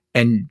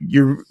 and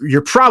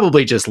you're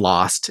probably just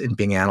lost in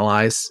being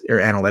analyzed or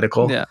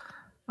analytical. Yeah.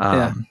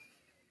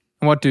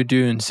 What do you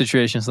do in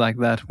situations like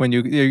that when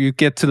you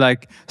get to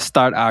like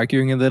start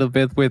arguing a little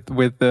bit with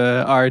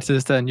the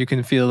artist, and you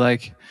can feel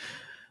like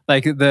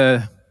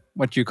the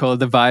what you call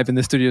the vibe in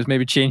the studio is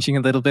maybe changing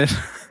a little bit?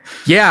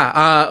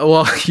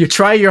 Well, you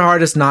try your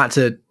hardest not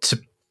to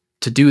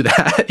do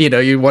that.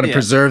 You want to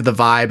preserve the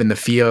vibe and the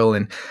feel,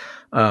 and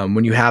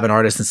when you have an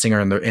artist and singer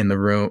in the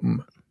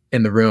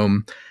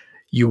room,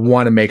 you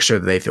want to make sure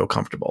that they feel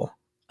comfortable.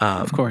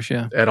 Of course,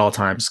 at all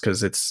times,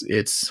 because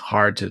it's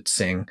hard to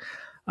sing.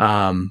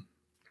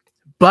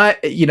 But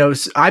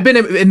I've been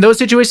in those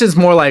situations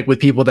more like with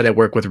people that I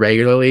work with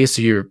regularly.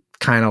 So you're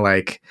kind of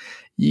like,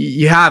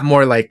 you have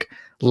more like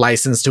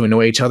license to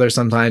annoy each other.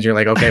 Sometimes you're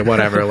like, okay,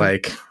 whatever.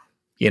 Like,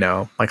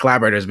 my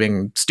collaborator is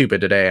being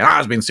stupid today, and I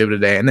was being stupid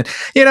today. And then,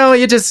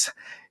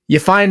 you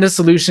find a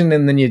solution,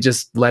 and then you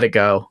just let it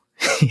go.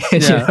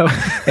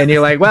 And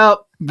you're like,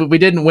 well, but we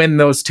didn't win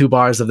those 2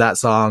 bars of that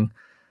song.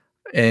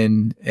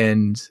 And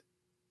there's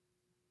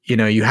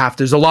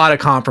a lot of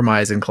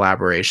compromise in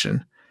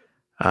collaboration.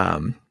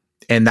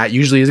 And that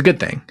usually is a good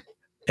thing.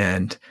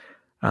 And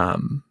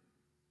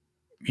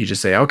you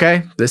just say,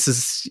 okay, this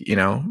is,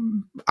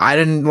 I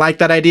didn't like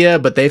that idea,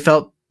 but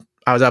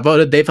I was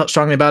outvoted. They felt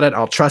strongly about it.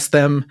 I'll trust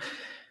them.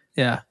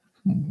 Yeah.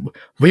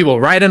 We will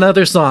write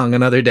another song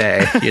another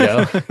day,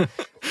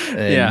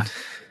 Yeah,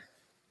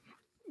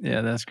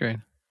 that's great.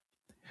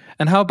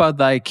 And how about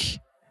like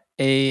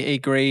a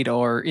great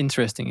or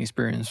interesting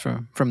experience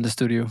from the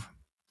studio,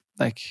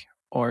 like,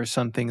 or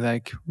something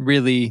like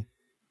really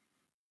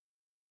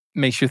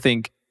makes you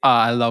think,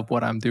 I love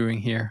what I'm doing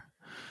here?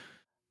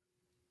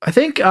 I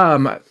think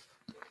it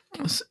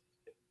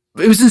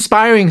was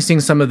inspiring seeing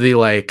some of the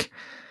like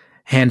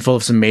handful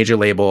of some major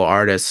label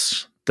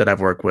artists that I've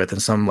worked with, and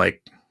some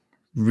like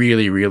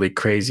really, really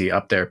crazy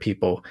up there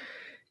people.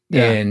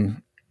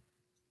 And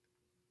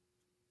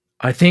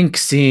I think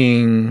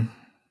seeing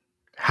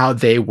how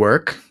they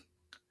work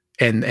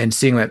and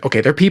seeing that, okay,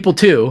 they're people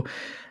too,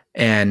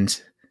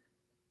 and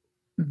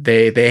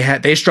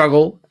they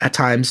struggle at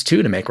times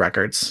too to make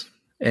records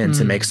and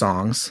to make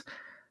songs,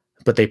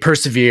 but they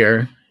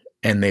persevere,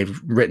 and they've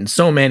written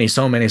so many,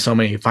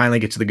 you finally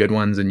get to the good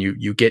ones, and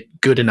you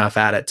get good enough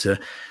at it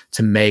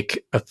to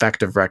make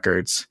effective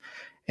records.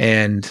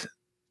 And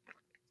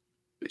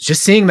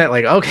just seeing that,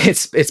 like, okay,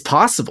 it's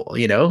possible,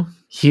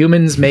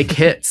 humans make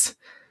hits.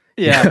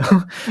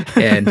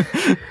 And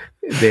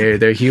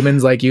they're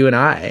humans like you and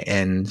I,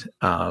 and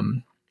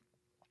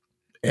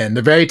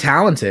they're very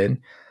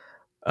talented,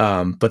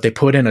 but they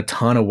put in a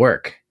ton of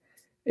work.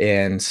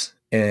 And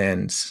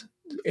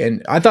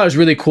I thought it was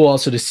really cool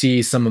also to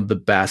see some of the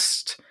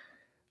best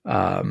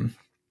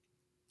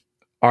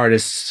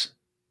artists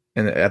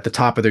at the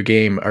top of their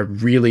game are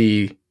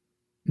really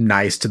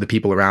nice to the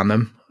people around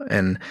them.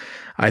 And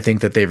I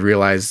think that they've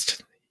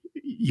realized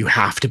you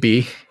have to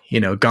be,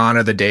 gone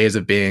are the days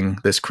of being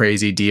this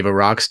crazy diva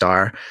rock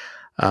star,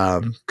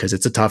 because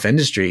it's a tough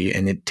industry,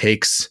 and it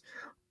takes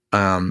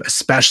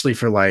especially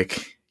for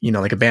like, you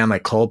know, like a band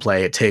like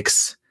Coldplay, it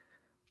takes,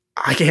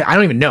 I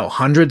don't even know,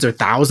 hundreds or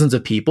thousands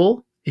of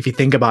people. If you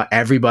think about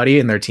everybody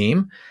in their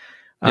team,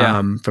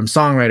 from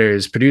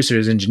songwriters,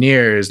 producers,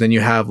 engineers, then you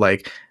have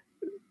like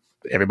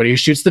everybody who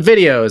shoots the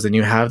videos, and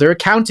you have their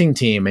accounting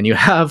team, and you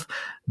have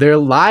their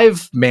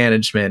live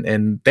management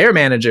and their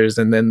managers,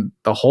 and then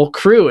the whole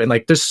crew. And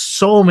like, there's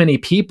so many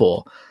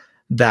people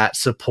that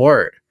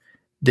support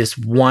this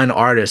one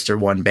artist or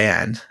one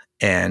band.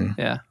 And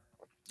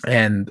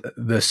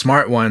the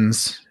smart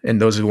ones, and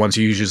those are the ones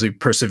who usually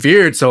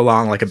persevered so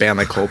long, like a band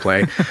like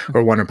Coldplay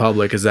or One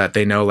Republic, is that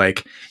they know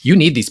like you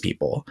need these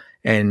people,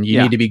 and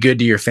you need to be good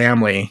to your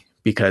family,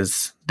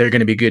 because they're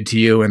going to be good to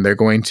you, and they're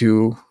going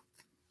to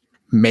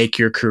make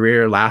your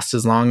career last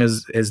as long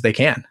as they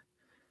can.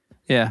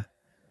 Yeah.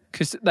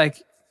 Because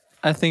like,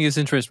 I think it's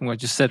interesting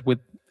what you said with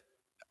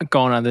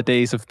gone are the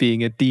days of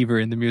being a diva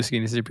in the music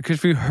industry,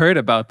 because we heard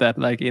about that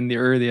like in the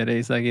earlier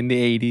days, like in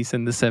the 80s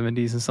and the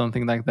 70s and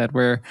something like that,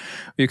 where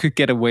you could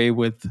get away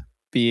with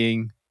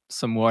being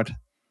somewhat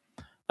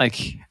like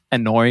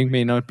annoying,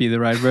 may not be the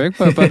right word,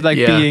 but like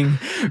being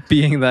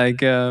like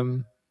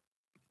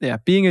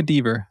being a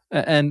diva.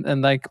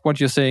 And like what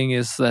you're saying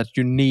is that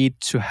you need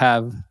to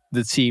have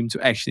the team to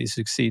actually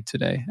succeed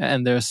today,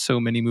 and there's so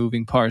many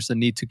moving parts that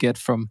need to get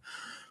from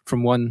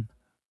one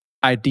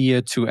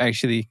idea to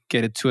actually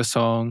get it to a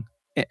song,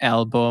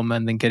 album,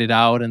 and then get it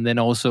out. And then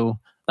also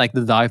like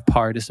the live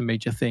part is a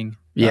major thing.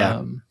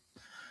 I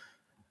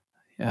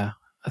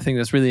think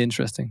that's really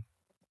interesting.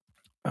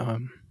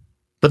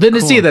 But then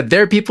to see that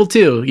they're people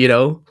too, you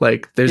know,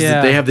 like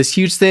they have this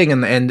huge thing,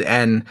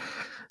 and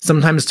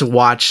sometimes to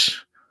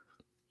watch,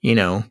 you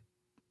know,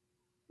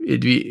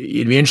 it'd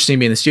be interesting to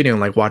be in the studio and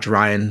like watch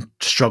Ryan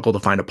struggle to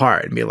find a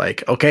part and be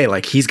like, okay,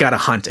 like he's got to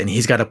hunt and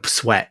he's got to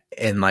sweat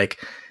and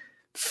like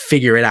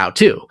figure it out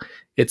too.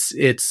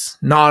 It's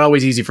not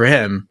always easy for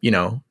him, you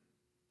know.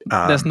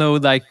 There's no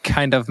like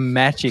kind of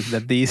magic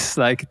that these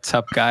like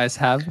top guys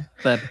have,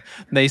 that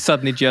they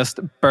suddenly just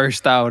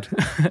burst out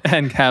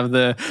and have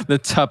the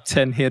top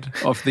 10 hit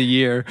of the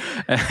year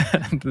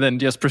and then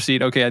just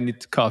proceed. Okay, I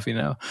need coffee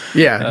now.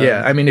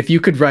 Yeah. I mean, if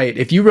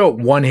you wrote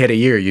one hit a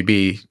year, you'd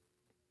be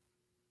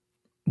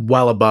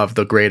well above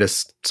the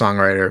greatest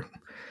songwriter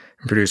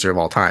and producer of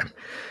all time.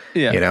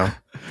 Yeah. You know?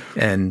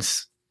 And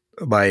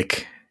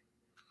like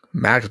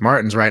Max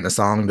Martin's writing a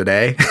song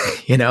today,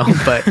 you know,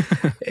 but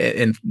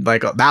and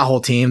like that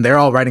whole team, they're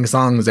all writing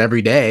songs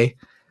every day,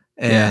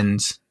 and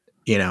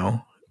you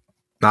know,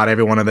 not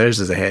every one of theirs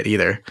is a hit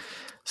either.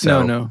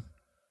 So no.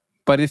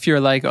 But if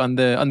you're like on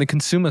the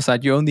consumer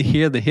side, you only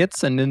hear the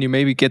hits, and then you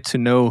maybe get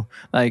to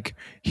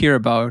hear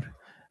about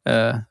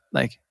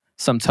like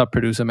some top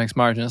producer, Max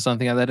Martin or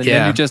something like that, and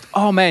then you just,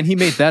 oh man, he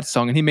made that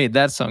song, and he made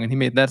that song, and he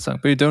made that song,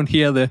 but you don't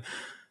hear the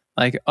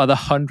like other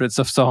hundreds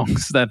of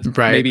songs that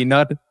maybe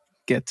not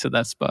get to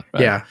that spot.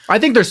 Right? Yeah, I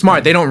think they're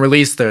smart. They only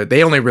release the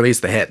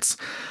hits.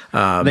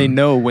 They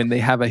know when they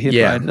have a hit.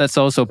 Yeah. Right? That's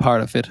also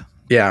part of it.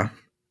 Yeah.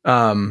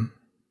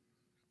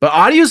 But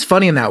audio is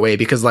funny in that way,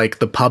 because like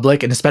the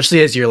public, and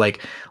especially as you're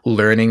like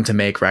learning to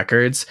make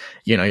records,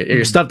 you know,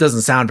 your stuff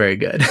doesn't sound very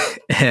good.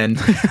 And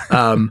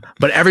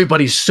but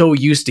everybody's so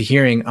used to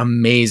hearing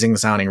amazing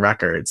sounding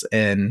records,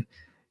 and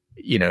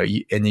you know,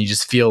 you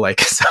just feel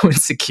like so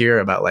insecure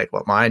about like,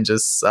 well, mine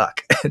just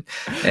suck.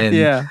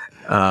 And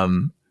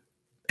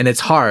and it's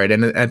hard.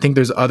 And I think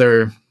there's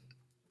other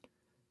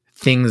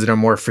things that are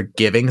more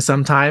forgiving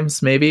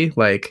sometimes, maybe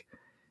like,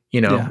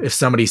 you know, if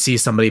somebody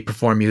sees somebody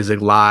perform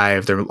music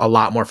live, they're a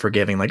lot more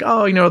forgiving. Like,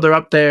 oh, you know, they're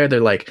up there, they're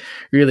like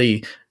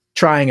really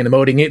trying and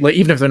emoting it, like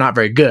even if they're not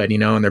very good, you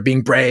know, and they're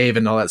being brave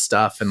and all that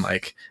stuff. And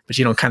like, but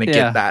you don't kind of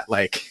get that,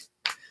 like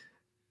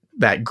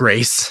that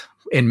grace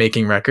in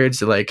making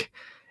records. Like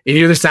it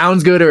either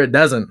sounds good or it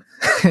doesn't.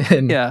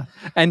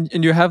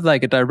 and you have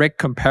like a direct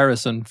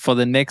comparison for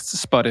the next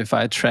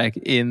Spotify track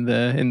in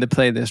the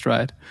playlist,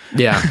 right?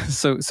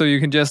 So you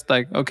can just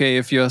like, okay,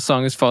 if your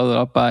song is followed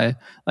up by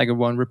like a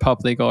One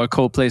Republic or a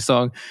Coldplay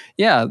song,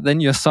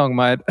 then your song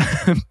might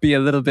be a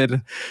little bit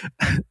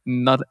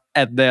not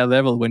at their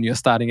level when you're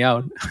starting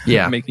out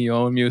making your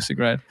own music,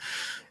 right?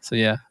 So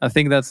I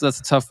think that's a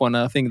tough one.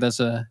 I think that's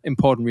an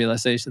important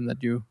realization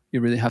that you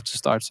really have to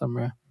start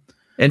somewhere.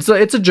 And so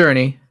it's a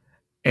journey.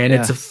 And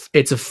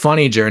it's a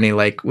funny journey.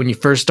 Like when you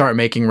first start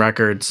making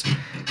records,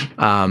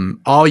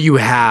 all you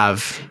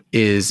have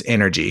is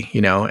energy, you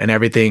know, and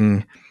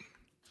everything.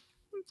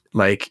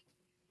 Like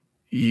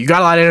you got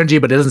a lot of energy,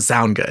 but it doesn't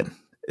sound good.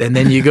 And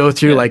then you go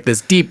through like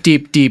this deep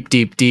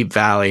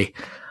valley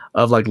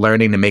of like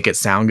learning to make it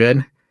sound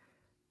good.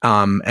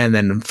 And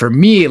then for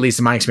me, at least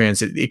in my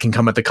experience, it can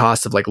come at the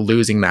cost of like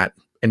losing that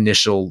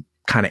initial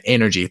kind of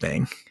energy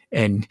thing.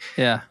 And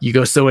you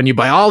go, so when you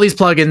buy all these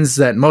plugins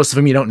that most of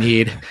them you don't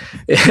need,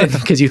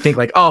 because you think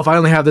like, oh, if I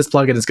only have this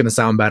plugin, it's going to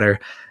sound better.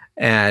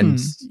 And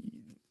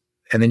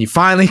then you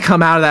finally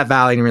come out of that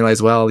valley and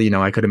realize, well, you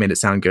know, I could have made it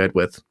sound good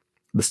with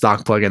the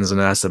stock plugins in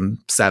an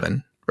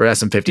SM7 or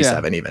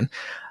SM57 even.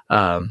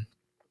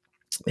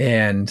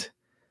 And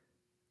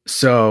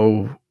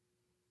so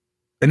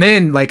and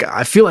then like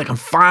I feel like I'm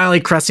finally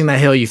cresting that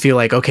hill. You feel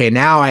like, okay,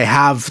 now I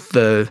have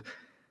the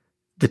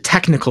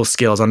technical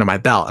skills under my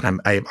belt, and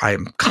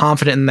I'm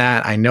confident in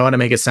that. I know how to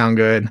make it sound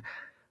good.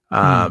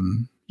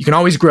 You can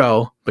always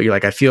grow, but you're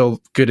like, I feel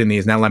good in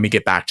these. Now let me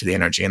get back to the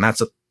energy. And at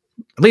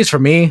least for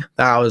me,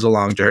 that was a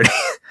long journey.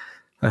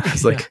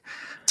 It's like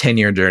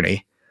 10-year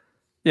journey.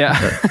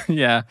 Yeah.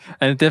 Yeah.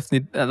 And it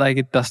definitely, like,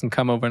 it doesn't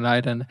come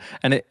overnight. And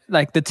it,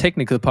 like, the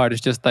technical part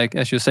is just like,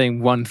 as you're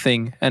saying, one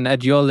thing. And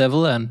at your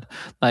level, and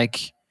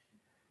like,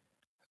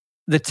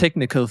 the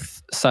technical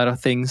side of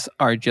things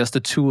are just a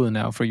tool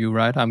now for you,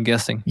 right? I'm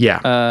guessing. Yeah.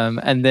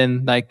 And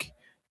then like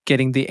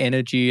getting the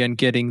energy and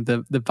getting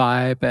the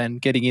vibe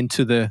and getting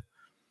into the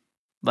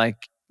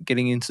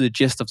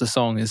gist of the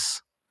song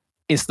is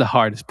the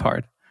hardest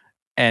part.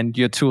 And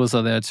your tools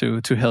are there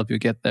to help you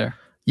get there.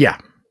 Yeah.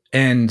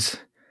 And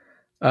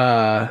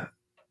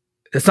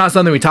it's not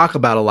something we talk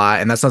about a lot,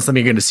 and that's not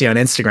something you're going to see on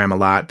Instagram a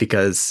lot,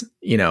 because,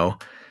 you know,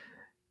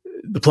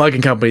 the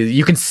plugin companies,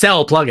 you can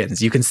sell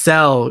plugins, you can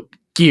sell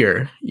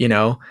gear, you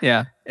know?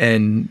 Yeah.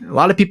 And a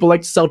lot of people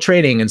like to sell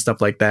training and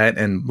stuff like that,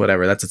 and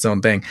whatever, that's its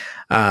own thing.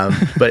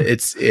 But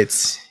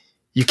it's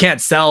you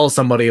can't sell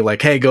somebody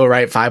like, hey, go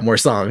write 5 more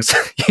songs.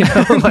 You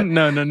know? Like,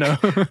 no.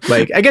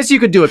 Like, I guess you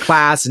could do a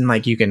class, and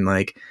like you can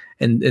like,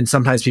 and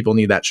sometimes people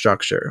need that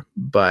structure,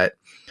 but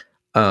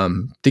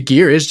the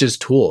gear is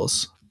just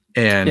tools.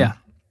 And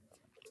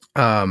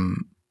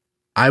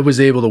I was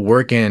able to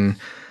work in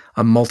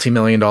a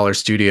multi-million-dollar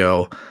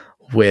studio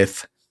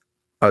with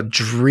a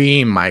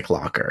dream mic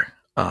locker,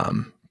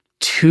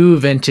 2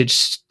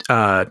 vintage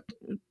Telefunken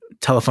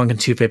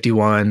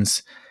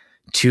 251s,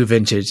 2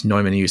 vintage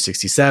Neumann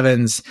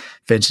U67s,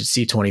 vintage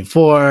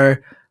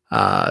C24,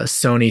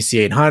 Sony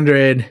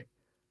C800,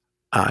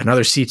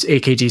 another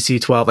AKG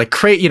C12, like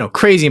crazy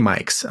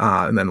mics,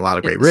 and then a lot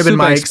of great ribbon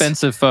super mics.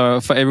 Expensive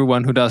for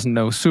everyone who doesn't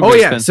know. Super oh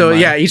yeah, expensive so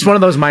mic. yeah, each one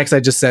of those mics I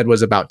just said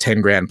was about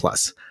 10 grand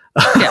plus.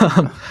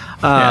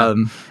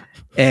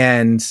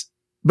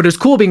 But it was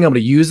cool being able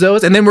to use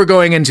those. And then we're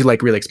going into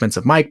like really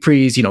expensive mic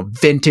pre's, you know,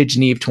 vintage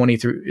Neve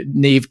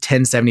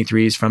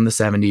 1073s from the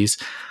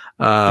 70s,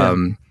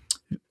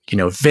 you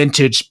know,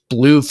 vintage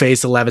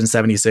Blueface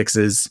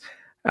 1176s,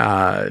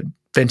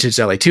 vintage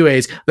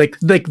LA2As, like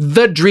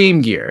the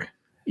dream gear,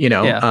 you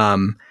know.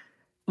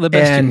 The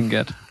best you can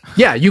get.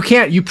 Yeah,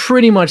 you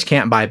pretty much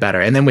can't buy better.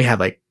 And then we have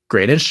like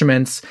great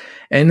instruments,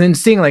 and then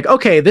seeing like,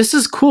 okay, this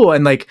is cool,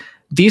 and like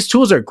these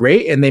tools are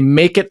great, and they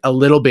make it a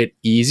little bit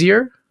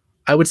easier,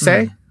 I would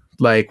say.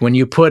 Like when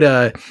you put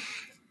a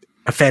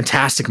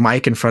fantastic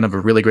mic in front of a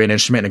really great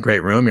instrument in a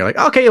great room, you're like,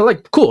 okay,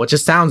 like cool, it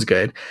just sounds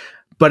good,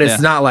 but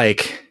it's not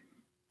like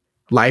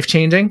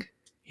life-changing,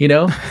 you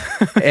know?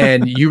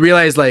 And you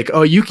realize like,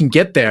 oh, you can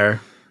get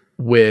there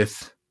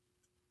with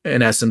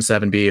an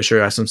SM7B, a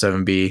Shure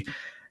SM7B,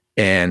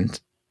 and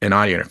an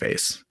audio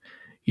interface,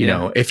 you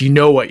know, if you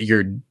know what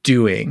you're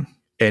doing.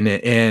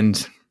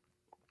 And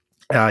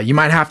you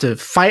might have to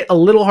fight a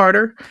little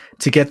harder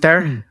to get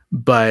there,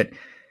 but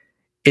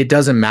it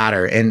doesn't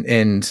matter.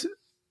 And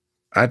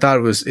I thought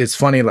it's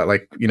funny that,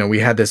 like, you know, we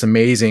had this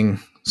amazing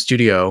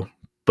studio,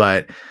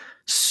 but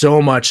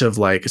so much of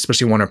like,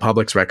 especially One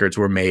Republic's records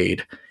were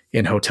made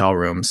in hotel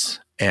rooms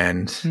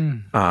and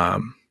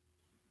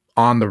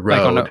on the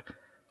road. Like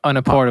on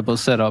a portable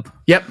setup.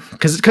 Yep.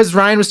 Cause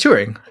Ryan was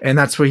touring, and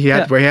that's where he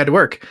had to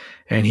work.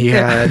 And he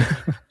had,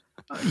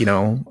 you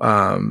know,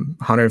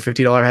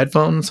 $150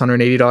 headphones,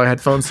 $180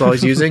 headphones that I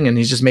was using, and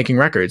he's just making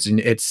records. And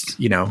it's,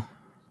 you know,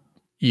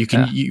 you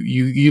can,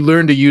 you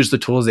learn to use the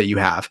tools that you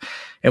have.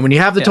 And when you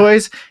have the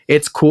toys,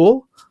 it's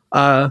cool.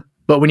 But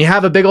when you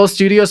have a big old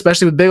studio,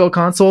 especially with big old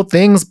console,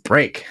 things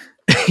break,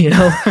 you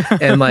know,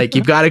 and like,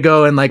 you've got to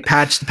go and like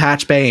patch the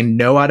patch bay and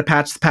know how to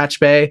patch the patch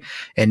bay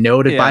and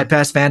know to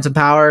bypass phantom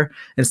power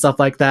and stuff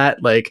like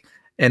that. Like,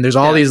 and there's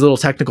all these little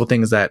technical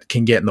things that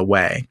can get in the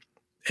way.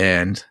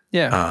 And,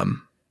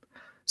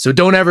 so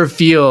don't ever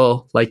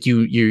feel like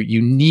you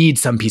need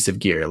some piece of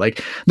gear.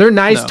 Like, they're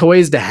nice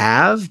toys to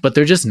have, but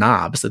they're just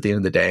knobs at the end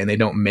of the day, and they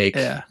don't make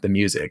the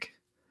music.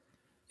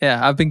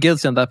 Yeah, I've been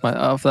guilty of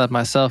that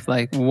myself,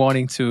 like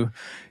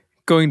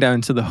going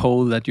down to the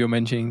hole that you're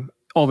mentioning,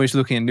 always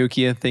looking at new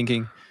gear,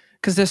 thinking,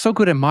 because they're so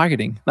good at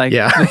marketing. Like the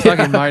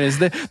plugin marketers,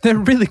 they're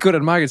really good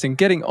at marketing,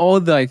 getting all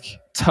the like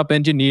top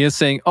engineers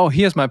saying, oh,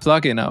 here's my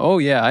plugin. Oh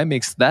yeah, I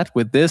mixed that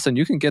with this, and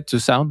you can get to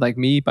sound like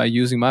me by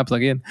using my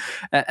plugin.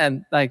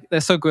 And like, they're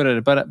so good at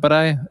it. But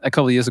I, a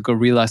couple of years ago,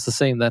 realized the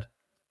same, that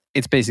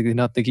it's basically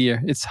not the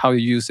gear, it's how you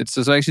use it.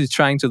 So actually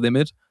trying to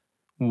limit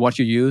what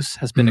you use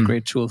has been a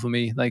great tool for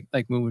me, like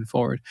moving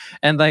forward.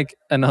 And like,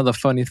 another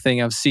funny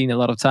thing I've seen a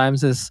lot of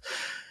times is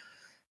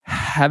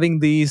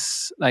having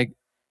these like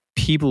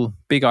people,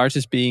 big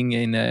artists, being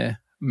in a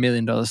 $1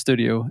 million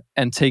studio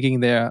and taking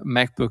their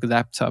MacBook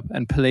laptop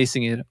and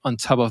placing it on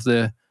top of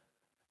the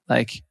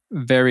like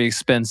very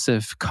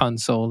expensive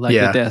console, like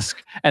the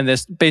desk, and they're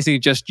basically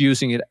just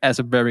using it as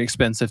a very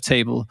expensive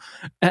table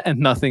and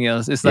nothing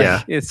else. It's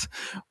like, it's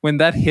when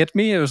that hit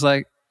me, it was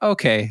like,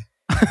 okay,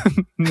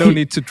 No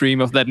need to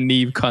dream of that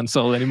Neve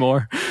console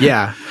anymore.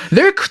 Yeah,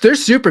 they're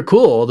super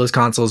cool, those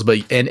consoles. But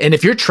and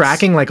if you're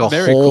tracking like a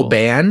Very whole cool.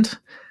 band,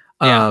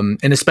 and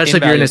especially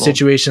if you're in a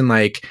situation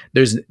like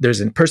there's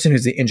a person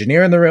who's the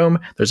engineer in the room,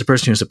 there's a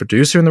person who's a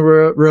producer in the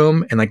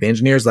room, and like the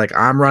engineer's like,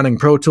 I'm running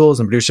Pro Tools,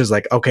 and producer's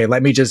like, okay,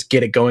 let me just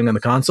get it going on the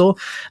console.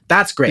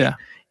 That's great.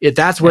 Yeah.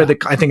 That's where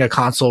I think a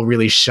console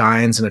really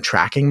shines in a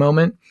tracking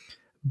moment.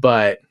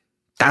 But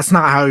that's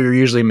not how you're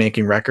usually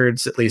making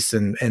records, at least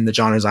in the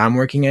genres I'm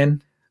working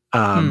in.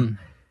 And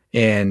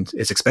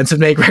it's expensive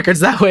to make records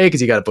that way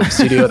because you got to book a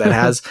studio that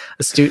has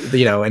a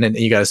studio, and then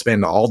you got to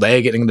spend all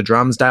day getting the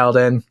drums dialed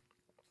in.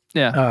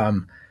 Yeah.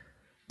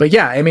 But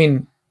yeah, I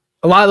mean,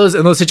 a lot of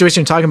those situations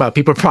you're talking about,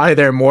 people are probably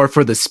there more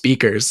for the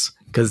speakers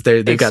because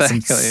they've got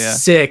some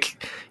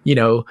sick,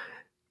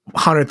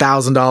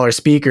 $100,000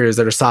 speakers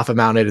that are soffit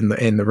mounted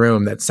in the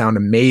room that sound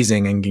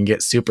amazing and can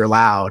get super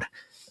loud.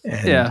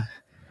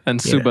 And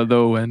super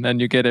low,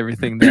 and you get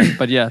everything there.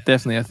 But yeah,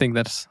 definitely, I think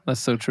that's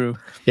so true.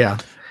 Yeah,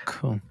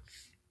 cool.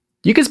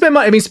 You can spend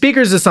money. I mean,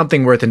 speakers is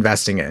something worth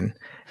investing in,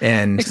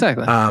 and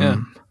exactly.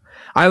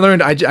 I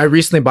learned. I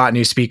recently bought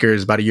new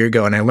speakers about a year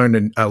ago, and I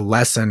learned a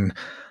lesson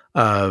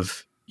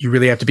of you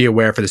really have to be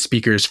aware for the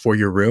speakers for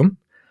your room.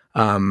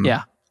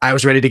 I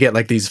was ready to get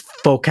like these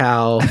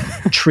Focal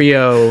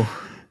Trio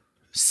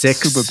 6,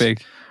 super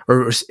big.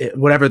 Or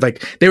whatever,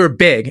 like they were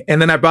big,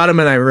 and then I brought them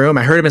in my room.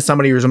 I heard them in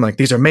somebody's room, like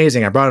these are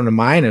amazing. I brought them to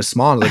mine, it was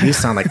small, and like these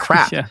sound like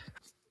crap.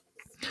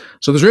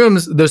 So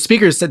those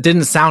speakers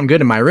didn't sound good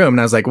in my room, and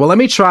I was like, well, let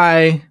me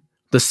try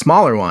the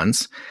smaller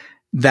ones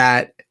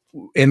that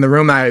in the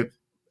room at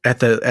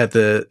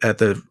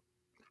the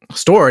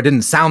store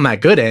didn't sound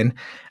that good in,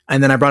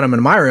 and then I brought them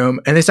into my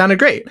room, and they sounded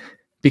great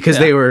because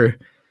they were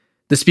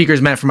the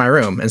speakers meant for my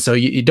room. And so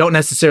you don't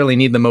necessarily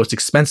need the most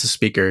expensive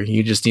speaker.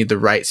 You just need the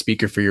right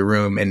speaker for your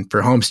room. And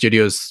for home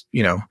studios,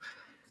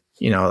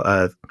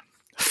 a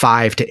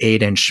 5 to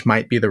 8 inch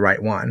might be the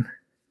right one.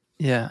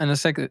 Yeah, and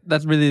it's like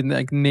that really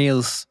like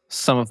nails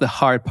some of the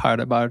hard part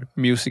about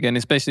music, and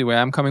especially where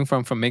I'm coming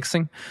from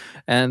mixing.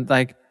 And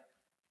like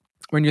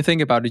when you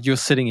think about it, you're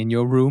sitting in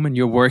your room and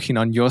you're working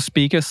on your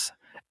speakers.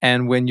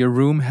 And when your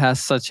room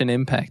has such an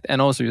impact,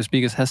 and also your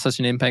speakers has such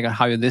an impact on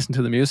how you listen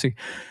to the music,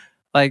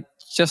 like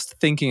just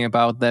thinking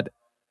about that,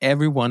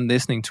 everyone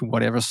listening to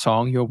whatever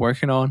song you're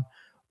working on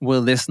will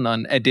listen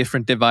on a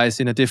different device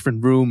in a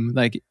different room,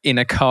 like in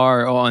a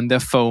car or on their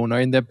phone or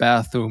in their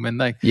bathroom, and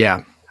like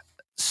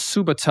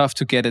super tough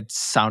to get it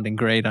sounding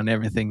great on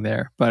everything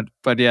there. But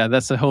yeah,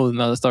 that's a whole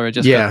another story. I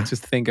just got to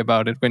think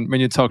about it when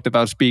you talked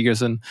about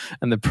speakers and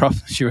the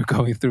problems you were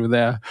going through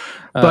there.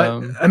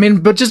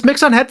 But just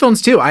mix on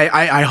headphones too.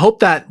 I hope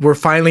that we're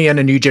finally in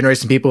a new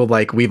generation of people,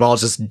 like we've all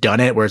just done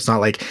it, where it's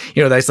not like,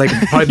 that's like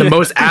probably the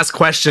most asked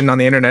question on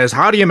the internet is,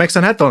 how do you mix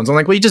on headphones? I'm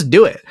like, well, you just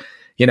do it,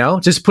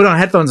 just put on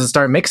headphones and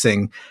start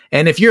mixing.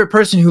 And if you're a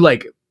person who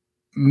like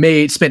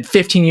spent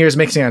 15 years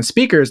mixing on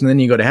speakers and then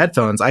you go to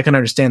headphones, I can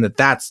understand that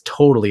that's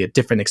totally a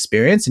different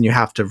experience and you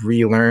have to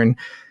relearn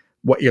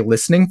what you're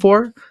listening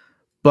for.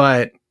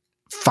 But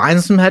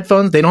find some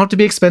headphones. They don't have to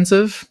be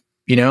expensive.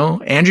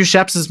 Andrew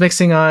Sheps is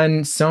mixing on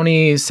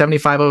Sony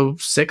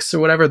 7506 or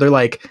whatever. They're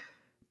like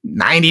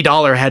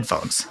 $90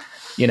 headphones,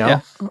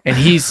 and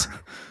he's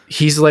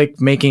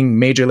like making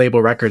major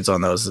label records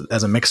on those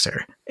as a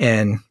mixer.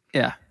 And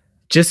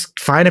just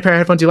find a pair of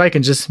headphones you like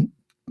and just,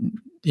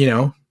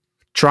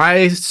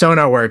 try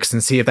SonarWorks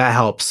and see if that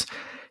helps.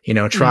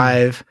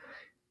 Try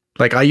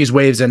like I use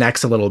Waves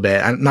NX a little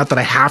bit. Not that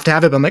I have to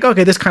have it, but I'm like,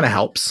 okay, this kind of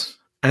helps.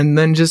 And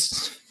then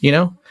just,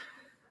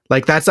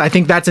 like I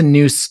think that's a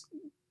new,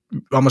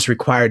 almost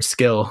required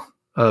skill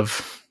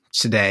of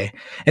today.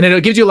 And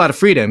it gives you a lot of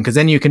freedom because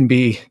then you can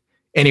be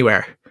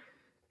anywhere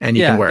and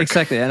you can work.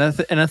 Exactly. And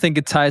I think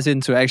it ties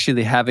into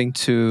actually having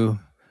to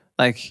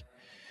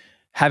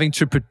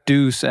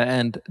produce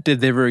and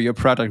deliver your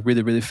product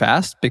really, really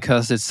fast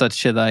because it's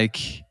such a like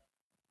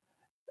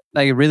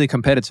a really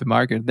competitive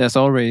market.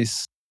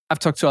 I've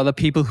talked to other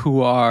people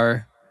who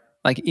are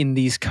like in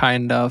these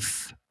kind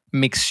of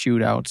mix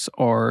shootouts,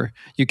 or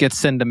you get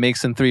sent a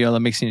mix and 3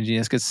 other mixing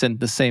engineers get sent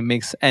the same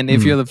mix. And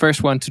if you're the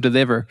first one to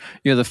deliver,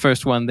 you're the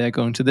first one they're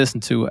going to listen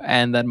to.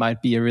 And that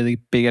might be a really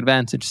big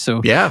advantage.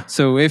 So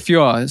if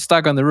you're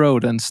stuck on the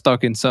road and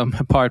stuck in some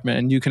apartment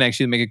and you can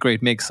actually make a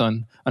great mix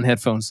on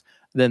headphones,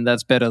 then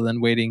that's better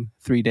than waiting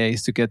 3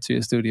 days to get to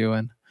your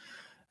studio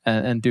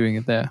and doing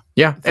it there.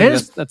 Yeah, and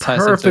it's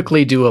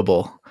perfectly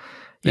doable.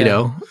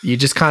 You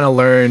just kind of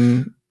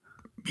learn.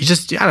 You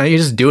just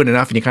do it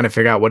enough, and you kind of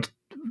figure out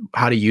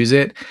how to use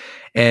it.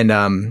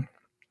 And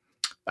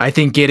I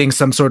think getting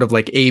some sort of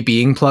like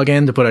A/Bing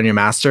plugin to put on your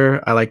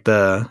master. I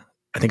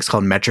think it's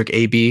called Metric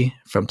A/B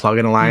from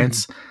Plugin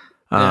Alliance,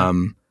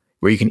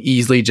 where you can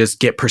easily just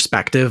get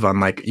perspective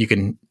on like you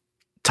can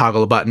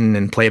toggle a button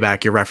and play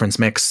back your reference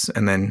mix,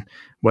 and then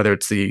whether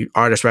it's the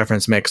artist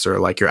reference mix or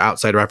like your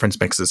outside reference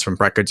mixes from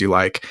records you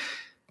like,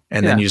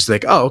 and then you just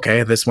like, oh,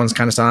 okay, this one's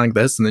kind of sounding like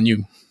this, and then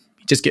you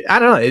just get, I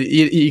don't know,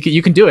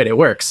 you can do it. It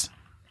works.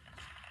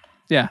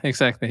 Yeah,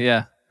 exactly.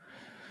 Yeah.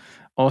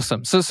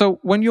 Awesome. So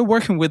when you're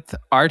working with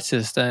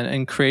artists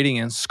and creating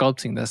and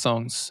sculpting their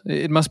songs,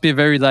 it must be a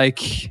very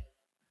like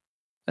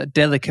a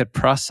delicate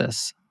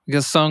process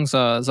because songs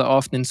are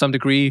often in some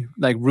degree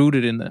like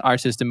rooted in the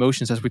artist's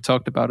emotions, as we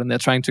talked about, and they're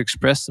trying to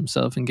express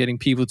themselves and getting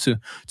people to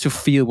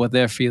feel what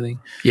they're feeling,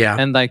 Yeah.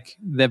 and like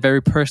their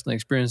very personal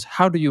experience.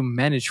 How do you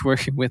manage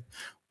working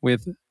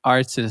with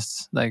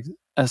artists like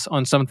as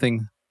on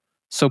something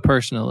so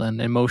personal and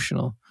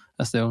emotional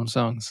as their own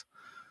songs?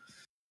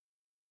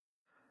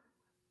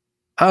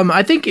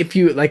 I think if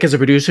you like as a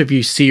producer, if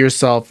you see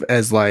yourself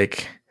as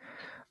like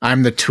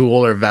I'm the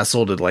tool or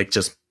vessel to like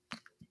just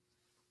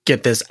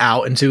get this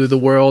out into the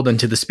world and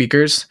to the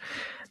speakers,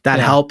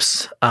 that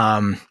helps.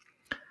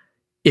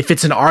 If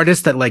it's an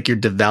artist that like you're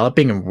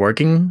developing and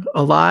working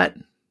a lot,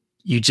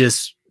 you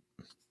just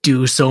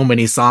do so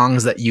many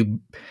songs that you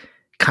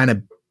kind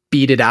of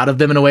beat it out of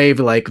them in a way of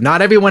like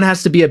not everyone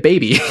has to be a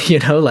baby, you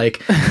know,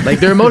 like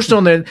they're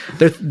emotional and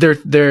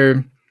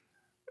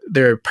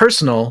they're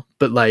personal,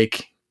 but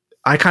like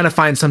I kind of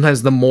find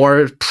sometimes the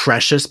more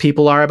precious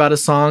people are about a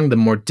song, the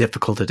more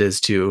difficult it is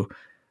to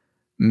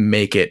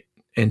make it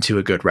into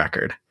a good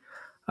record.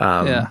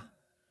 And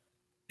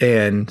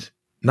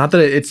not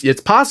that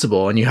it's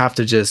possible, and you have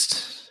to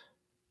just,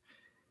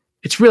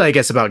 it's really, I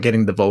guess, about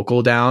getting the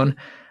vocal down.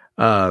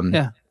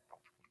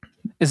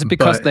 Is it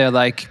because they're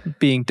like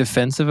being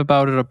defensive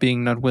about it or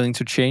being not willing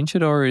to change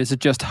it, or is it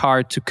just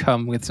hard to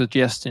come with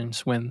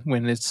suggestions when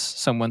it's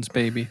someone's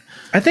baby?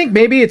 I think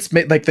maybe it's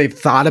like they've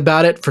thought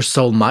about it for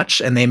so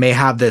much and they may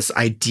have this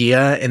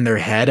idea in their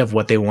head of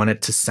what they want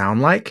it to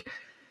sound like.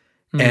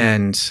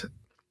 And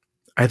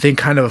I think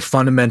kind of a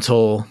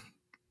fundamental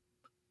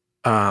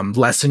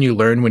lesson you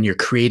learn when you're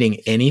creating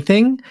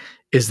anything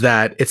is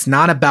that it's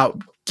not about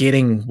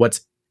getting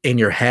what's in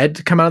your head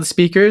to come out of the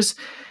speakers.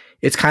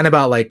 It's kind of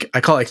about like,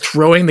 I call it like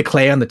throwing the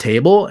clay on the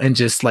table and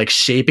just like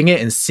shaping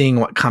it and seeing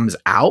what comes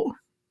out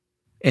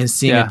and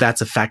seeing if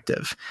that's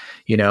effective,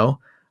 you know?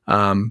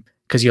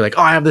 Because you're like,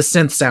 oh, I have this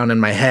synth sound in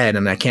my head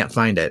and I can't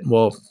find it.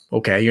 Well,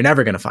 okay, you're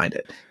never going to find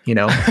it, you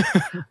know?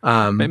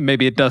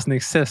 Maybe it doesn't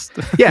exist.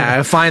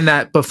 Yeah, find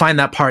that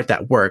part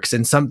that works.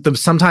 And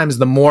sometimes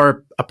the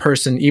more a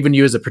person, even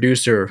you as a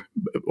producer,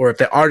 or if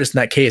the artist in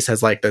that case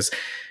has like this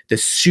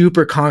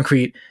super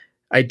concrete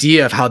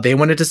idea of how they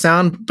want it to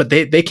sound, but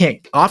they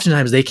can't,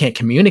 oftentimes they can't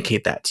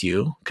communicate that to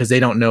you because they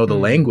don't know the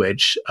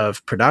language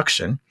of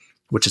production,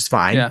 which is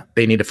fine. Yeah.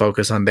 They need to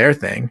focus on their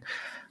thing.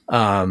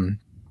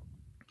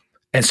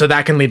 And so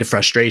that can lead to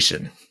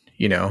frustration,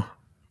 you know,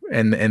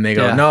 and they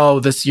go,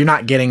 no, you're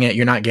not getting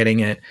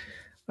it.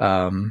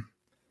 And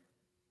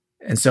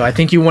so I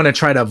think you want to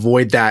try to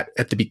avoid that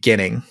at the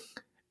beginning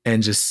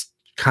and just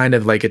kind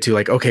of like it to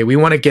like, okay, we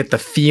want to get the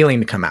feeling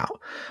to come out.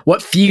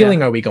 What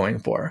feeling are we going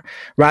for?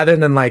 Rather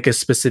than like a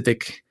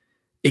specific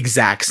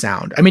exact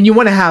sound. I mean, you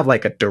want to have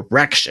like a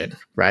direction,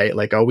 right?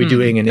 Like, are we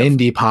doing an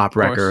indie pop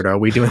record? Or are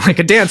we doing like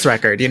a dance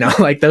record? You know,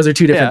 like those are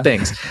two different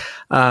things.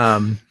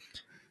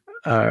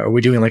 Are we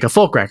doing like a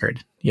folk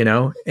record, you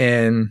know?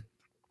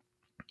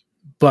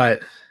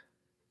 But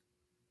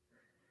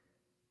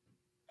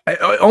I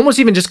almost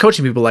even just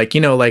coaching people like,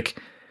 you know,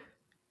 like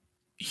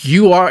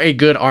you are a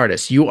good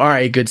artist. You are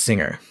a good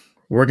singer.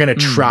 We're going to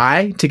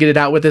try to get it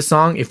out with this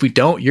song. If we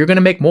don't, you're going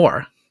to make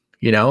more,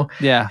 you know?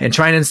 Yeah. And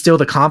try and instill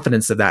the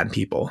confidence of that in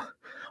people.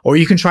 Or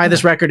you can try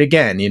this record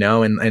again, you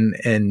know,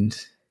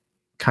 and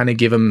kind of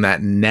give them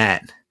that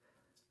net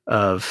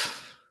of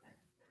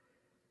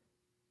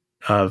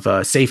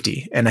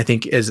safety. And I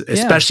think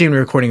especially when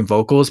recording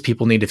vocals,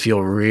 people need to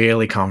feel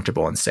really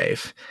comfortable and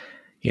safe,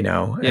 you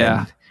know? Yeah.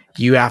 And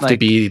you have to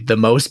be the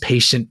most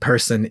patient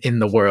person in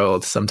the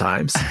world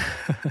sometimes.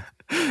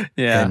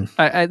 And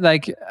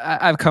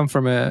I've come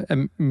from a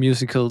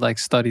musical like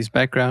studies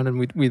background, and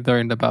we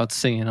learned about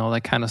singing and all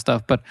that kind of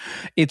stuff. But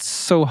it's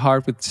so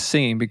hard with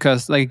singing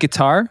because like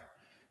guitar,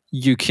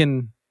 you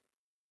can,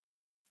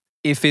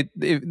 if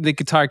the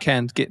guitar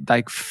can't get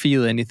like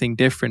feel anything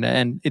different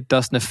and it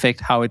doesn't affect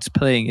how it's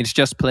playing, it's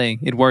just playing,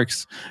 it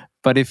works.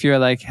 But if you're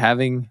like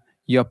having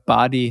your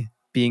body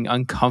being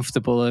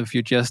uncomfortable, if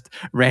you just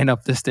ran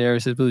up the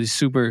stairs, it will be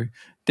super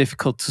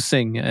difficult to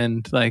sing.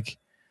 And like,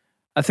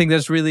 I think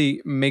that's really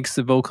makes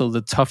the vocal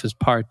the toughest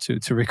part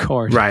to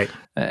record. Right.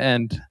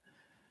 And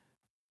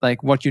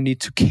like what you need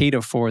to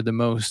cater for the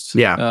most. To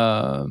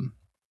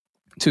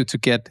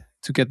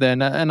get there.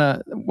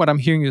 And what I'm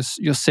hearing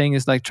you're saying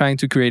is like trying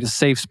to create a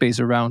safe space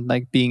around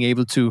like being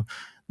able to,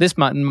 this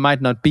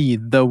might not be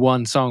the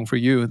one song for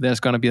you.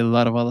 There's going to be a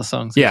lot of other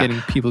songs getting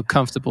people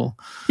comfortable.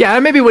 Yeah, I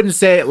maybe wouldn't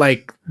say it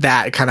like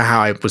that, kind of how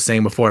I was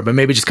saying before, but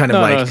maybe just kind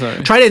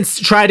of try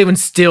to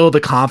instill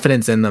the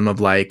confidence in them of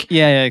like,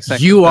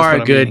 exactly. You are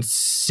a good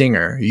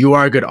singer. You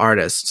are a good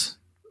artist.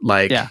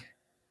 Like,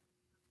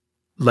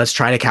 let's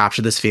try to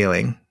capture this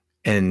feeling.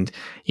 And,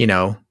 you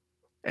know,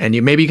 and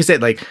maybe you could say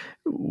like,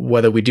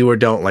 whether we do or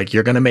don't, like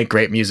you're going to make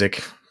great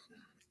music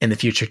in the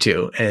future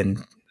too.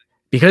 And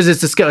because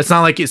it's a skill, it's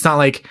not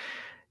like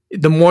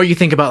the more you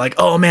think about like,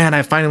 oh man,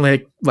 I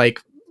finally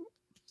like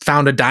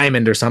found a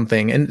diamond or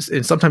something. And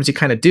sometimes you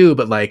kind of do,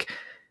 but like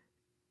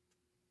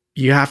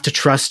you have to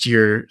trust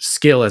your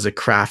skill as a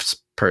crafts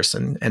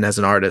person and as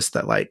an artist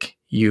that like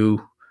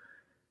you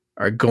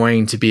are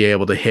going to be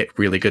able to hit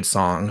really good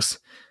songs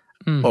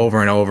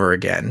over and over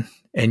again.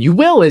 And you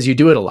will as you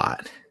do it a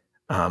lot.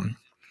 And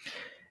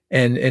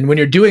when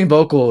you're doing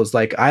vocals,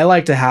 like I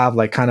like to have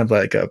like kind of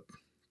like a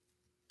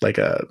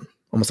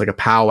almost like a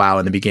powwow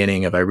in the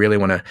beginning if I really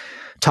want to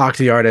talk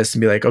to the artist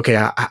and be like, okay,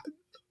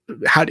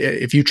 how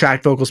if you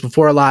tracked vocals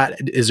before a lot,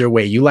 is there a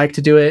way you like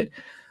to do it?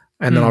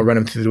 And then I'll run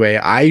them through the way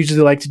I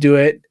usually like to do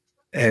it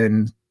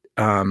and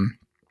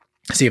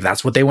see if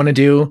that's what they want to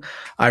do.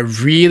 I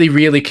really,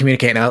 really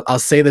communicate. And I'll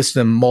say this to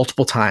them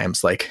multiple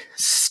times, like,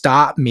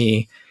 stop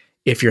me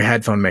if your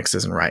headphone mix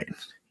isn't right.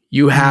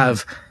 You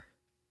have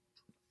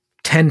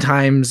 10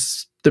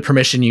 times the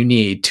permission you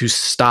need to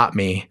stop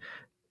me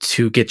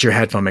to get your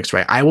headphone mix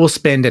right. I will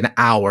spend an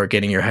hour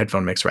getting your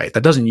headphone mix right.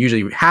 That doesn't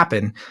usually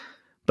happen,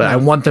 but I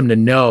want them to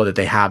know that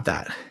they have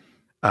that.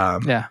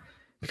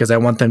 Because I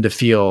want them to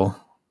feel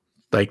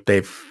like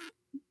they've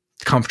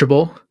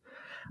comfortable.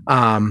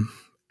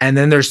 And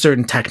then there's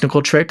certain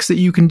technical tricks that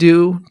you can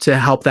do to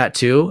help that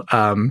too.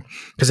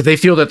 Because if they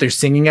feel that they're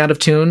singing out of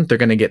tune, they're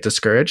going to get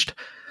discouraged.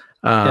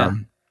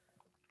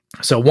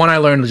 So one I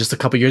learned just a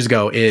couple years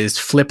ago is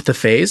flip the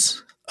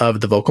phase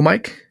of the vocal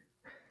mic.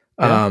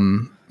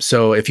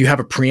 So if you have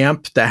a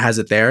preamp that has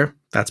it there,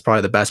 that's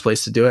probably the best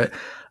place to do it.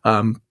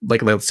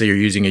 Like let's say you're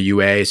using a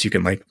UA, so you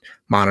can like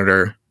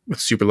monitor with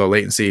super low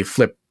latency,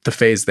 flip the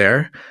phase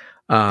there.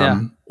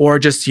 Or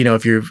just, you know,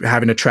 if you're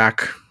having to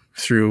track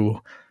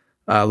through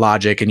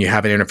Logic and you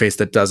have an interface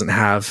that doesn't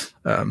have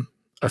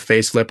a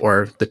phase flip,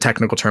 or the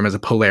technical term is a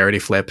polarity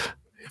flip.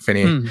 If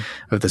any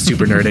of the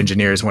super nerd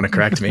engineers want to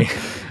correct me,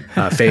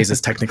 phase is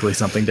technically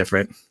something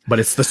different, but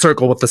it's the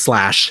circle with the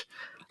slash.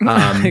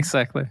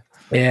 Exactly.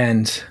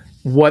 And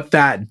what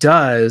that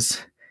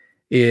does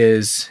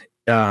is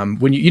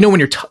when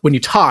you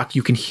talk,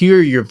 you can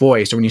hear your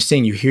voice, or when you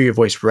sing, you hear your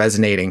voice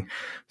resonating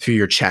through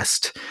your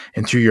chest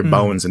and through your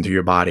bones and through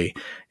your body.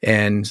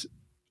 And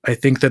I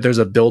think that there's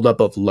a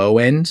buildup of low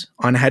end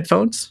on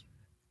headphones,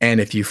 and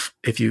if you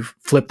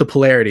flip the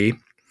polarity,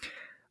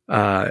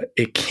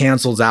 it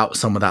cancels out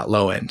some of that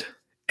low end,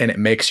 and it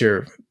makes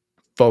your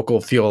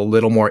vocal feel a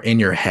little more in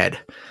your head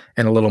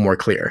and a little more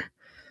clear.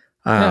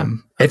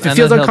 If it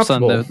feels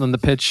uncomfortable on the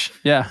pitch,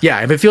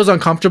 if it feels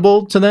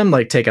uncomfortable to them,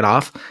 like take it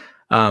off.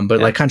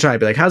 Like kind of try to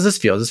be like, how's this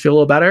feel? Does this feel a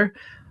little better?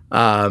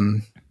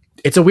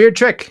 It's a weird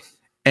trick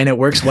and it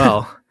works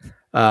well.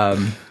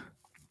 And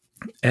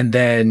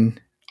then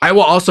I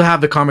will also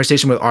have the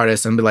conversation with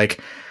artists and be like,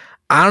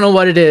 I don't know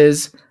what it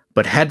is,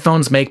 but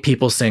headphones make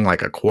people sing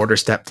like a quarter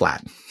step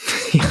flat,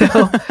 you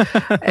know?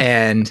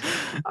 And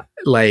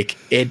like,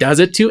 it does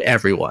it to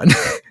everyone.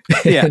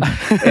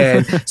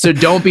 And so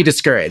don't be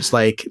discouraged.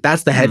 Like,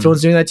 that's the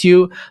headphones doing that to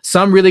you.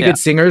 Some really good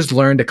singers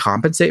learn to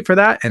compensate for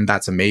that, and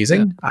that's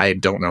amazing. I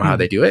don't know how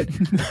they do it.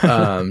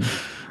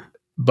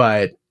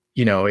 But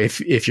you know,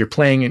 if you're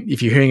playing,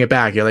 if you're hearing it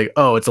back, you're like,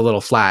 oh, it's a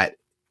little flat,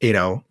 you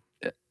know,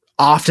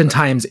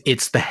 oftentimes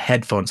it's the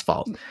headphones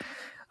fault.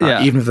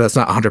 Even if that's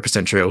not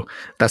 100% true,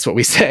 that's what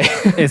we say.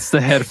 It's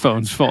the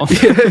headphones fault.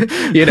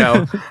 You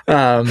know?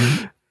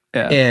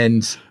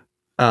 And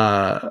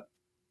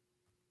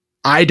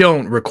I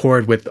don't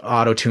record with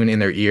auto-tune in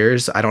their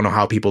ears. I don't know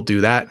how people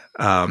do that.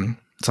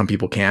 Some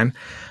people can.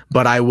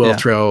 But I will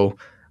throw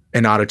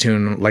an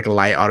auto-tune, like a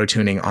light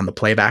auto-tuning on the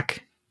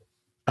playback.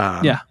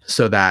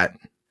 So that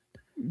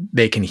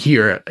they can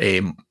hear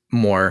the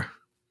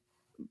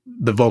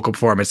vocal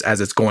performance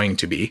as it's going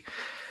to be,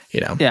 you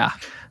know?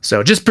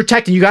 So just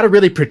protecting, you got to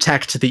really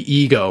protect the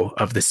ego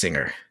of the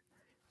singer.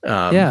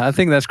 I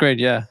think that's great.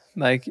 Yeah.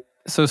 Like,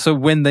 so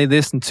when they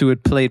listen to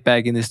it played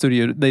back in the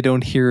studio, they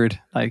don't hear it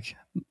like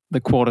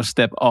the quarter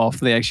step off.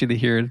 They actually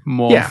hear it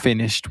more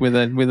finished with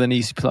an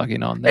easy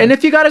plugin on there. And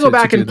if you got to go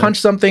back and punch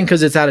something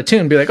because it's out of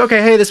tune, be like,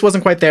 okay, hey, this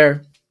wasn't quite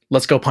there.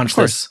 Let's go punch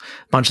this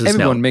Everyone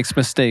note. makes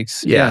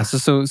mistakes. So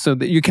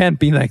that you can't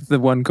be like the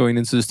one going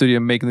into the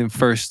studio making them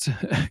first.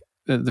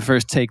 The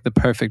first take, the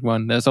perfect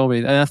one. There's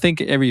always, and I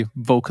think every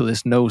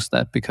vocalist knows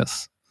that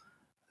because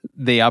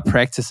they are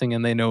practicing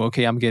and they know,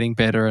 okay, I'm getting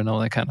better and all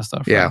that kind of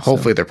stuff. Yeah, right?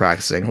 hopefully they're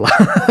practicing.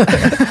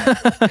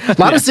 A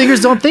lot of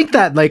singers don't think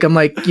that. Like, I'm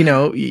like, you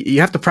know,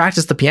 you have to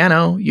practice the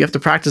piano. You have to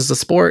practice the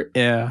sport.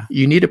 Yeah.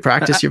 You need to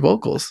practice your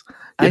vocals.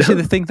 I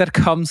actually think that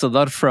comes a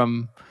lot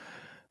from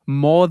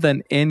more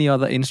than any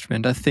other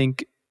instrument. I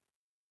think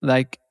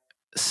like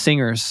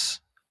singers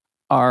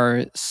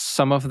are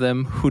some of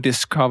them who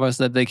discovers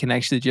that they can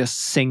actually just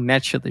sing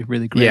naturally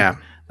really great. Yeah.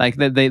 Like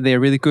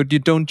they're really good. You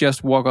don't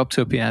just walk up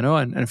to a piano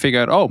and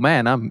figure out, oh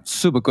man, I'm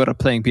super good at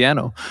playing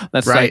piano.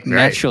 That's like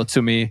natural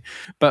to me.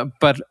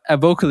 But a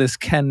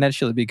vocalist can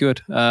naturally be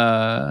good.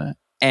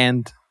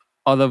 And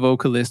other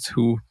vocalists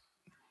who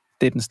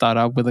didn't start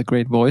out with a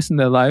great voice in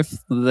their life,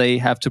 they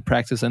have to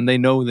practice and they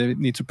know they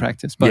need to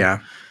practice.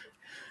 But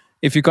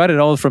if you got it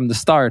all from the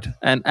start,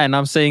 and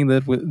I'm saying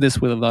that with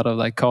a lot of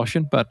like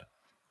caution, but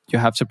you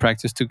have to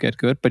practice to get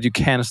good, but you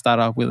can start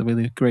out with a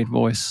really great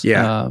voice.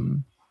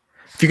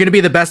 If you're gonna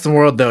be the best in the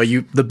world, though,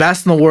 the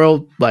best in the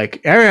world,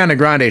 like Ariana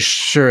Grande,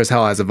 sure as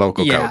hell has a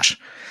vocal coach.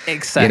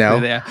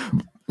 Exactly. Yeah.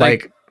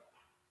 Like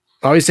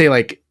I always say,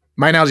 like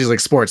my analogy is like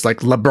sports. Like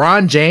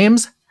LeBron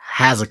James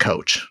has a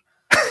coach.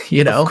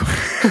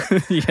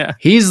 Yeah.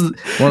 He's one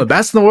of the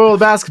best in the world of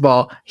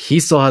basketball. He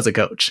still has a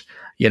coach.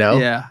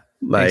 Yeah.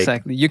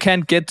 Exactly. You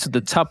can't get to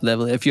the top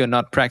level if you're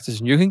not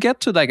practicing. You can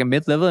get to like a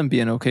mid-level and be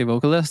an okay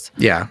vocalist.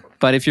 Yeah.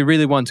 But if you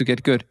really want to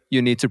get good,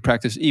 you need to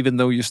practice, even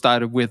though you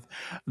started with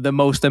the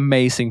most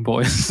amazing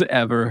voice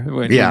ever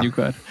when you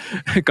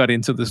got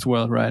into this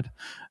world, right?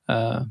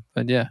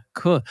 But yeah,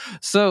 cool.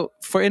 So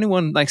for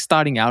anyone like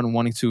starting out and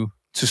wanting to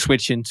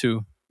switch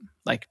into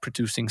like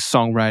producing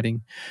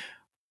songwriting,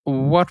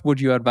 what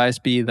would your advice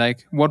be?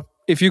 Like, what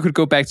if you could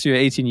go back to your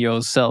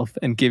 18-year-old self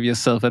and give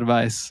yourself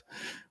advice?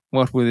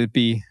 What would it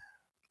be?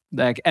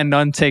 Like a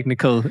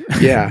non-technical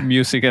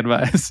music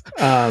advice.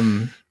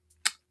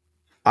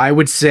 I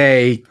would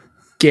say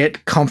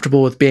get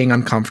comfortable with being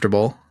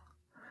uncomfortable.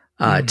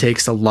 It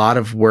takes a lot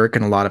of work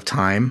and a lot of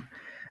time,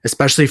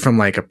 especially from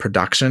like a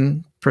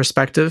production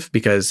perspective,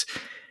 because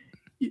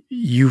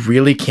you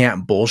really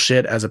can't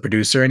bullshit as a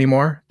producer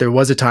anymore. There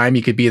was a time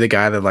you could be the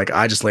guy that like,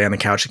 I just lay on the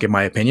couch and give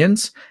my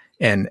opinions.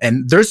 And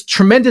there's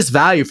tremendous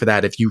value for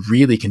that if you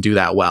really can do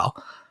that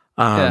well.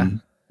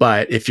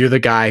 But if you're the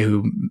guy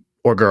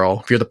or girl,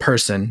 if you're the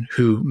person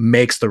who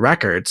makes the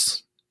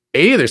records,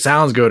 it either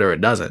sounds good or it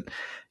doesn't,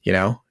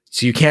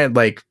 So you can't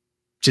like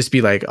just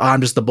be like, oh,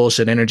 I'm just the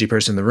bullshit energy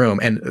person in the room.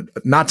 And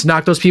not to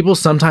knock those people,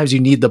 sometimes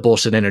you need the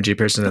bullshit energy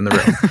person in the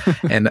room.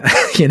 And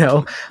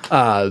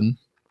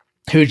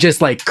who just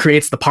like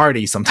creates the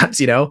party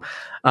sometimes,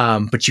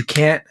 but you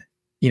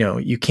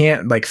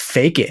can't like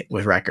fake it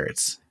with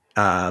records.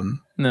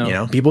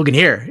 No. People can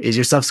hear, is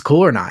your stuff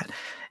cool or not?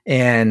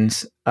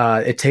 And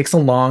it takes a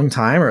long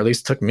time, or at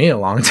least took me a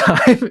long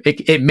time.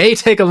 It may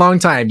take a long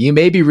time. You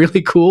may be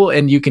really cool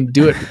and you can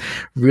do it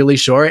really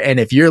short. And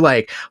if you're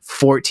like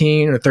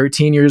 14 or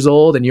 13 years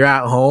old and you're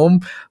at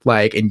home,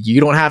 like, and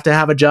you don't have to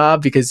have a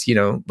job because,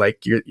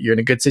 like you're in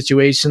a good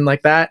situation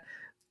like that,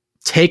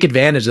 take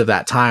advantage of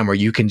that time where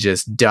you can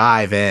just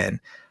dive in.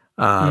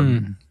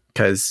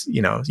 Because,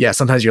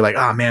 sometimes you're like,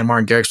 oh man,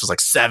 Martin Garrix was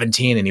like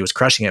 17 and he was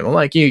crushing it. Well,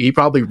 like you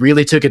probably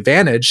really took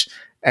advantage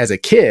as a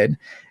kid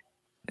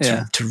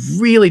to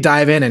really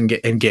dive in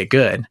and get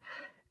good.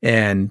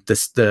 And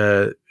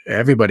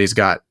everybody's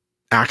got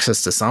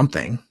access to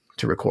something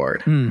to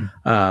record.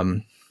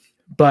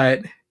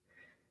 But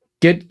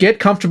get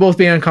comfortable with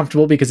being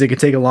uncomfortable, because it could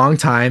take a long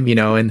time,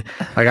 and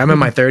like I'm in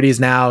my 30s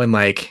now, and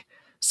like,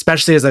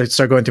 especially as I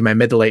start going through my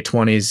mid to late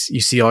 20s,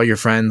 you see all your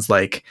friends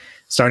like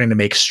starting to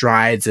make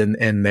strides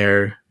in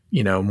their,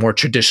 more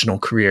traditional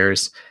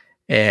careers.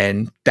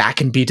 And that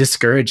can be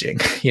discouraging,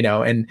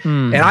 and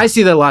I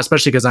see that a lot,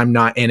 especially because I'm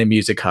not in a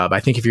music hub. I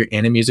think if you're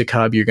in a music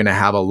hub, you're going to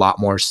have a lot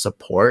more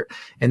support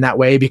in that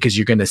way, because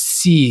you're going to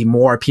see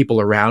more people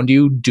around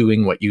you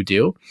doing what you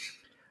do,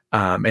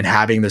 and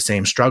having the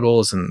same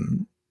struggles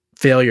and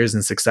failures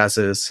and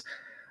successes.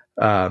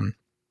 But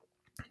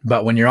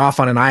when you're off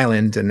on an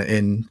island,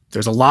 and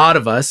there's a lot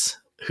of us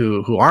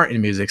who aren't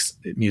in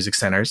music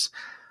centers,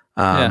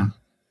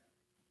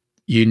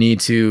 you need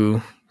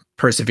to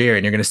persevere,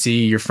 and you're going to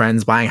see your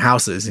friends buying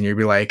houses, and you'll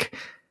be like,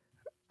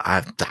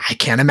 I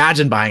can't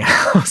imagine buying a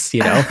house,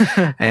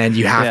 and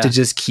you have to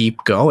just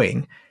keep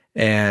going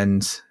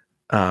and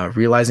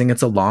realizing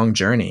it's a long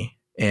journey.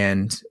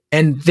 And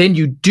then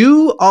you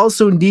do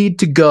also need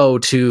to go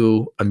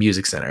to a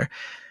music center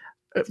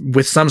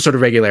with some sort of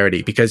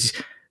regularity, because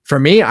for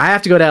me, I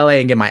have to go to LA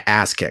and get my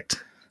ass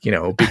kicked,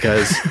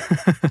 because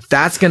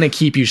that's going to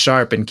keep you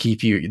sharp and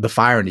keep the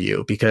fire into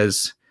you,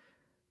 because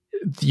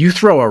you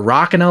throw a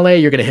rock in LA,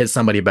 you're going to hit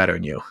somebody better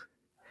than you.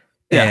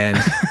 And,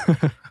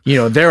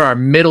 there are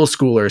middle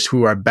schoolers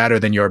who are better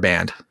than your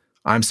band.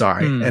 I'm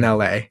sorry, in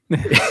LA.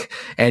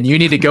 And you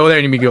need to go there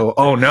and you go,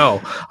 oh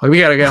no, we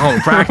got to get home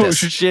and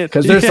practice.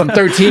 Because there's some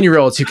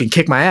 13-year-olds who can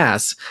kick my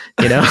ass,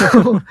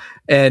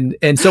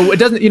 and so it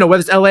doesn't,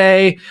 whether it's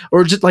LA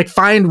or just like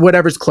find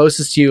whatever's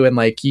closest to you. And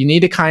like, you need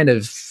to kind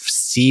of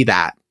see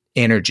that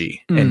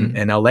energy,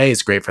 and LA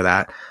is great for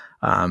that.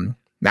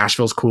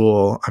 Nashville's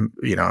cool.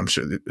 I'm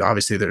sure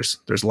obviously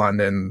there's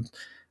London,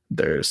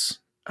 there's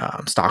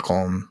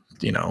Stockholm,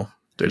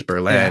 there's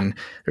Berlin,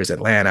 there's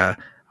Atlanta.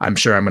 I'm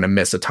sure I'm going to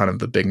miss a ton of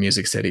the big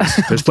music cities.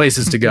 There's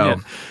places to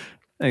go.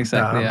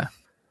 Exactly.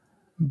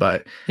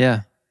 But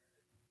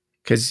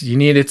because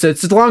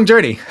it's a long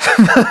journey.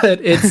 But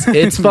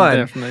it's fun.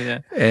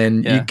 Definitely,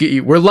 and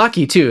we're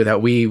lucky too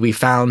that we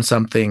found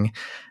something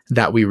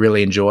that we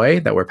really enjoy,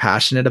 that we're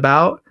passionate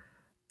about,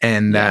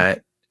 and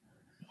that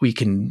we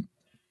can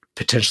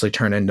potentially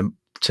turn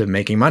into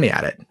making money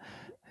at it.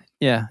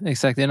 Yeah,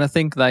 exactly. And I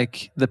think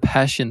like the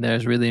passion there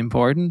is really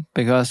important,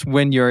 because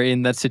when you're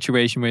in that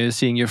situation where you're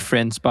seeing your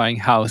friends buying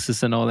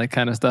houses and all that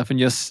kind of stuff, and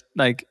you're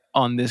like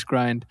on this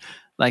grind,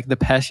 like the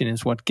passion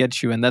is what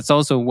gets you. And that's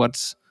also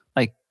what's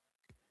like,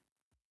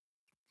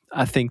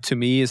 I think to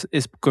me is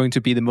going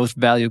to be the most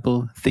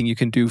valuable thing you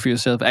can do for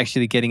yourself.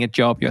 Actually getting a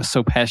job you're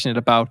so passionate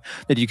about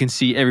that you can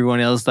see everyone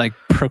else like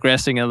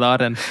progressing a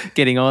lot and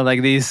getting all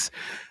like these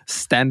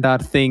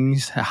standard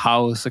things, a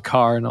house, a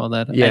car, and all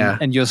that. Yeah.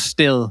 And you're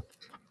still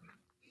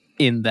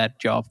in that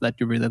job that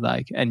you really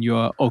like, and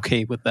you're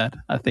okay with that.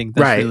 I think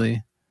that's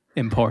really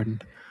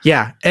important.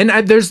 Yeah, and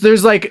there's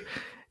like,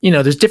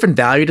 there's different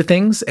value to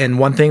things. And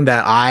one thing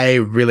that I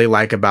really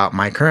like about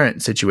my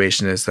current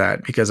situation is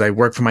that because I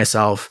work for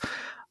myself,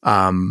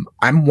 I'm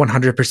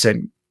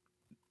 100%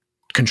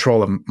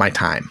 control of my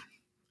time.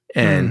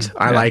 And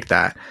I like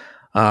that.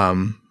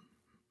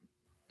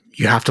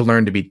 You have to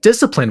learn to be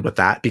disciplined with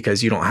that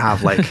because you don't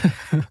have like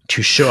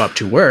to show up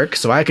to work.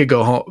 So I could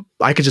go home,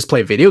 I could just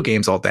play video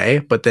games all day,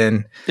 but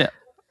then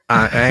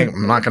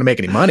I'm not going to make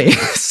any money.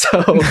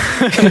 So,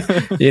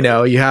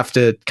 you have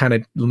to kind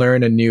of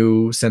learn a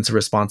new sense of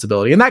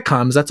responsibility, and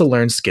that's a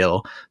learned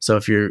skill. So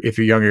if you're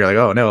younger, you're like,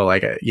 oh no,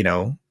 like,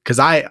 because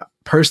I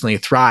personally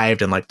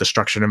thrived in like the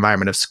structured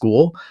environment of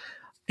school.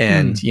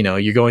 And,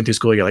 you're going through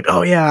school, you're like,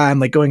 oh yeah, I'm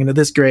like going into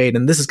this grade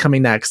and this is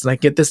coming next and I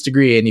get this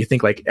degree. And you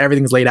think like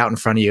everything's laid out in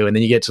front of you. And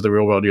then you get to the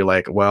real world, you're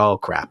like, well,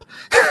 crap.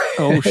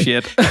 Oh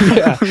shit.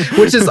 Yeah.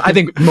 Which is, I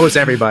think, most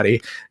everybody.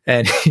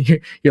 And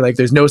you're like,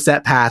 there's no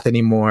set path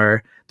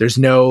anymore. There's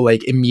no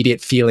like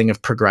immediate feeling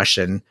of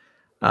progression.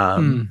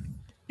 And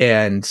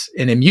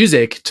in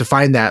music, to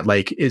find that,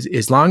 like,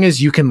 as long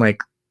as you can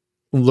like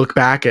look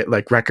back at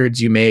like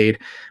records you made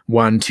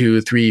 1,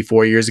 2, 3,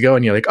 4 years ago,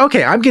 and you're like,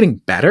 okay, I'm getting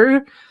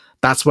better.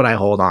 That's what I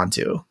hold on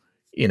to,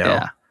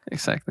 Yeah,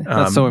 exactly.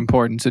 That's so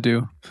important to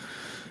do.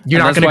 You're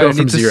not going to go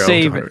from 0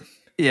 to 100.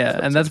 Yeah,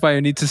 and that's why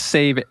you need to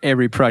save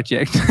every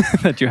project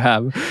that you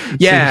have.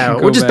 Yeah,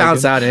 we'll just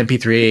bounce out an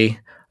MP3.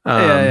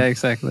 Yeah,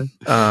 exactly.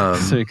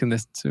 So you can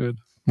listen to it.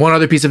 One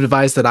other piece of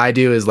advice that I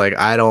do is like,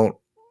 I don't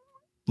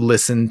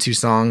listen to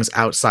songs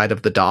outside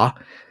of the DAW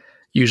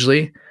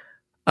usually.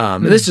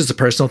 This is just a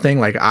personal thing.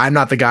 Like, I'm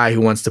not the guy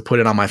who wants to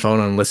put it on my phone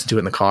and listen to it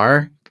in the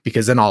car,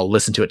 because then I'll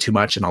listen to it too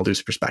much and I'll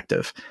lose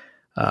perspective.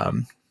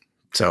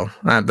 So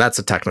that's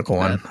a technical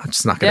one. I'm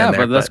just not going to.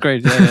 Yeah, but that's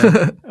great.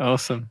 Yeah.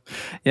 Awesome.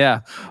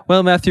 Yeah.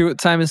 Well, Matthew,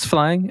 time is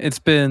flying. It's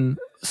been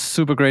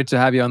super great to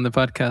have you on the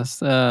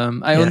podcast.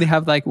 I only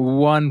have like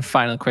one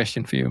final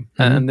question for you,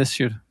 and this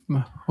should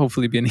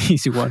hopefully be an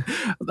easy one.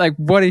 Like,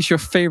 what is your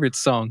favorite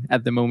song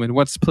at the moment?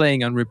 What's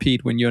playing on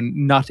repeat when you're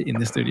not in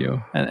the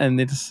studio? And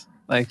it's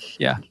like,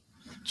 yeah.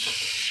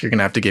 You're going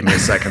to have to give me a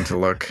second to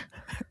look.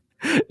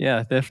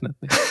 Yeah,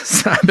 definitely.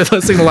 So I've been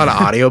listening to a lot of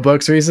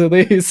audiobooks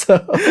recently.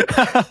 So,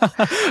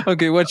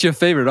 okay, what's your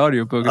favorite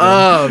audiobook?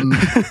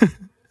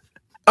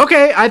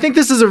 Okay, I think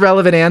this is a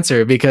relevant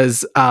answer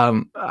because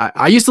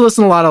I used to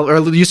listen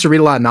used to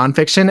read a lot of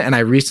nonfiction, and I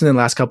recently, in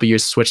the last couple of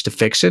years, switched to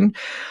fiction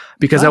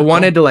because I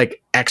wanted to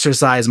like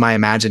exercise my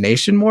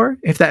imagination more,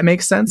 if that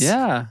makes sense.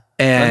 Yeah,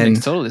 and that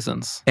makes totally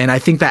sense. And I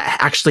think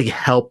that actually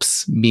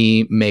helps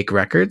me make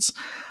records.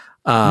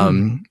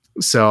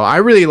 So I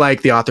really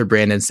like the author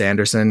Brandon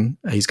Sanderson.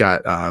 He's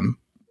got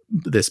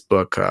this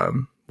book,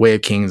 Way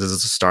of Kings, is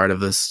the start of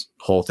this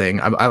whole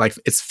thing. I like,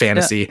 it's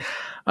fantasy.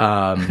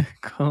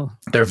 Cool.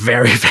 They're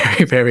very,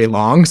 very, very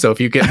long. So if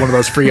you get one of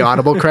those free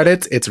Audible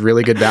credits, it's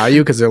really good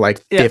value because they're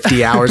like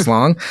 50 hours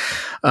long.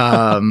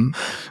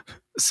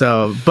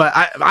 So, but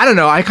I don't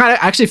know. I kind of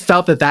actually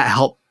felt that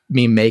helped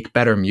me make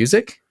better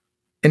music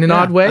in an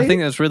odd way. I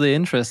think that's really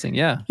interesting.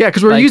 Yeah. Yeah,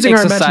 because we're like using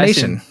our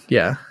imagination.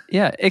 Yeah.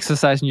 Yeah,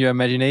 exercising your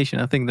imagination.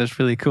 I think that's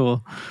really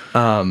cool.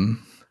 And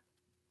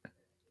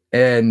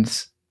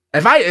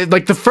if I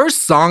like the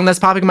first song that's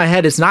popping in my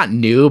head, it's not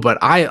new, but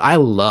I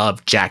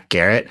love Jack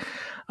Garrett.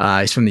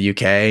 He's from the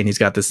UK, and he's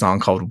got this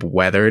song called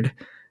Weathered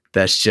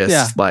that's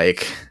just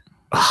like,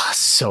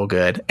 so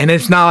good. And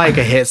it's not like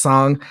a hit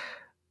song.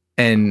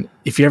 And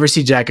if you ever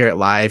see Jack Garrett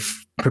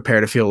live, prepare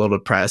to feel a little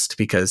depressed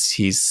because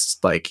he's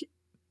like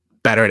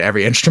better at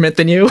every instrument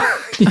than you.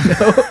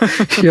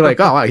 You're like,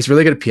 oh wow, he's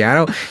really good at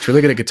piano, he's really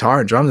good at guitar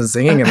and drums and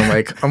singing, and I'm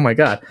like, oh my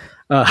god.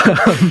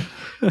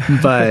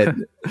 But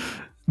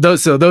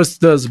those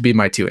would be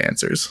my two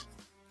answers.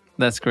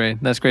 That's great.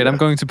 Yeah. I'm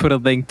going to put a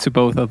link to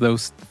both of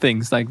those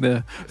things, like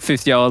the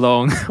 50-hour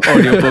long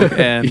audiobook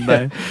and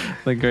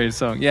the great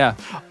song. Yeah,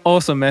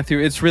 awesome, Matthew.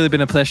 It's really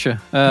been a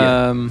pleasure.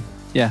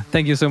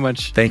 Thank you so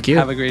much. Thank you.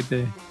 Have a great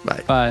day.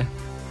 Bye.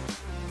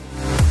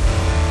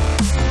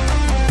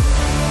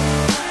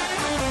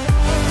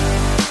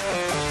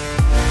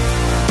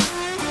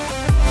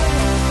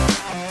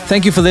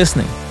 Thank you for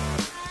listening.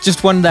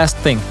 Just one last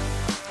thing.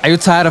 Are you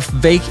tired of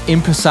vague,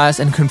 imprecise,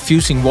 and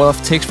confusing wall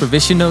of text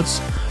revision notes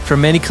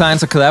from many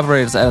clients or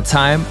collaborators at a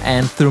time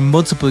and through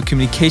multiple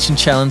communication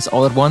channels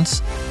all at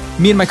once?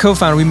 Me and my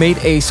co-founder, we made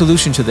a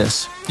solution to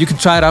this. You can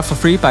try it out for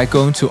free by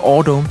going to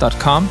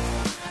audome.com.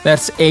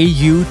 That's AUDOME.com.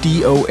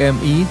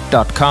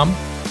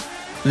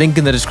 Link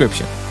in the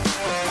description.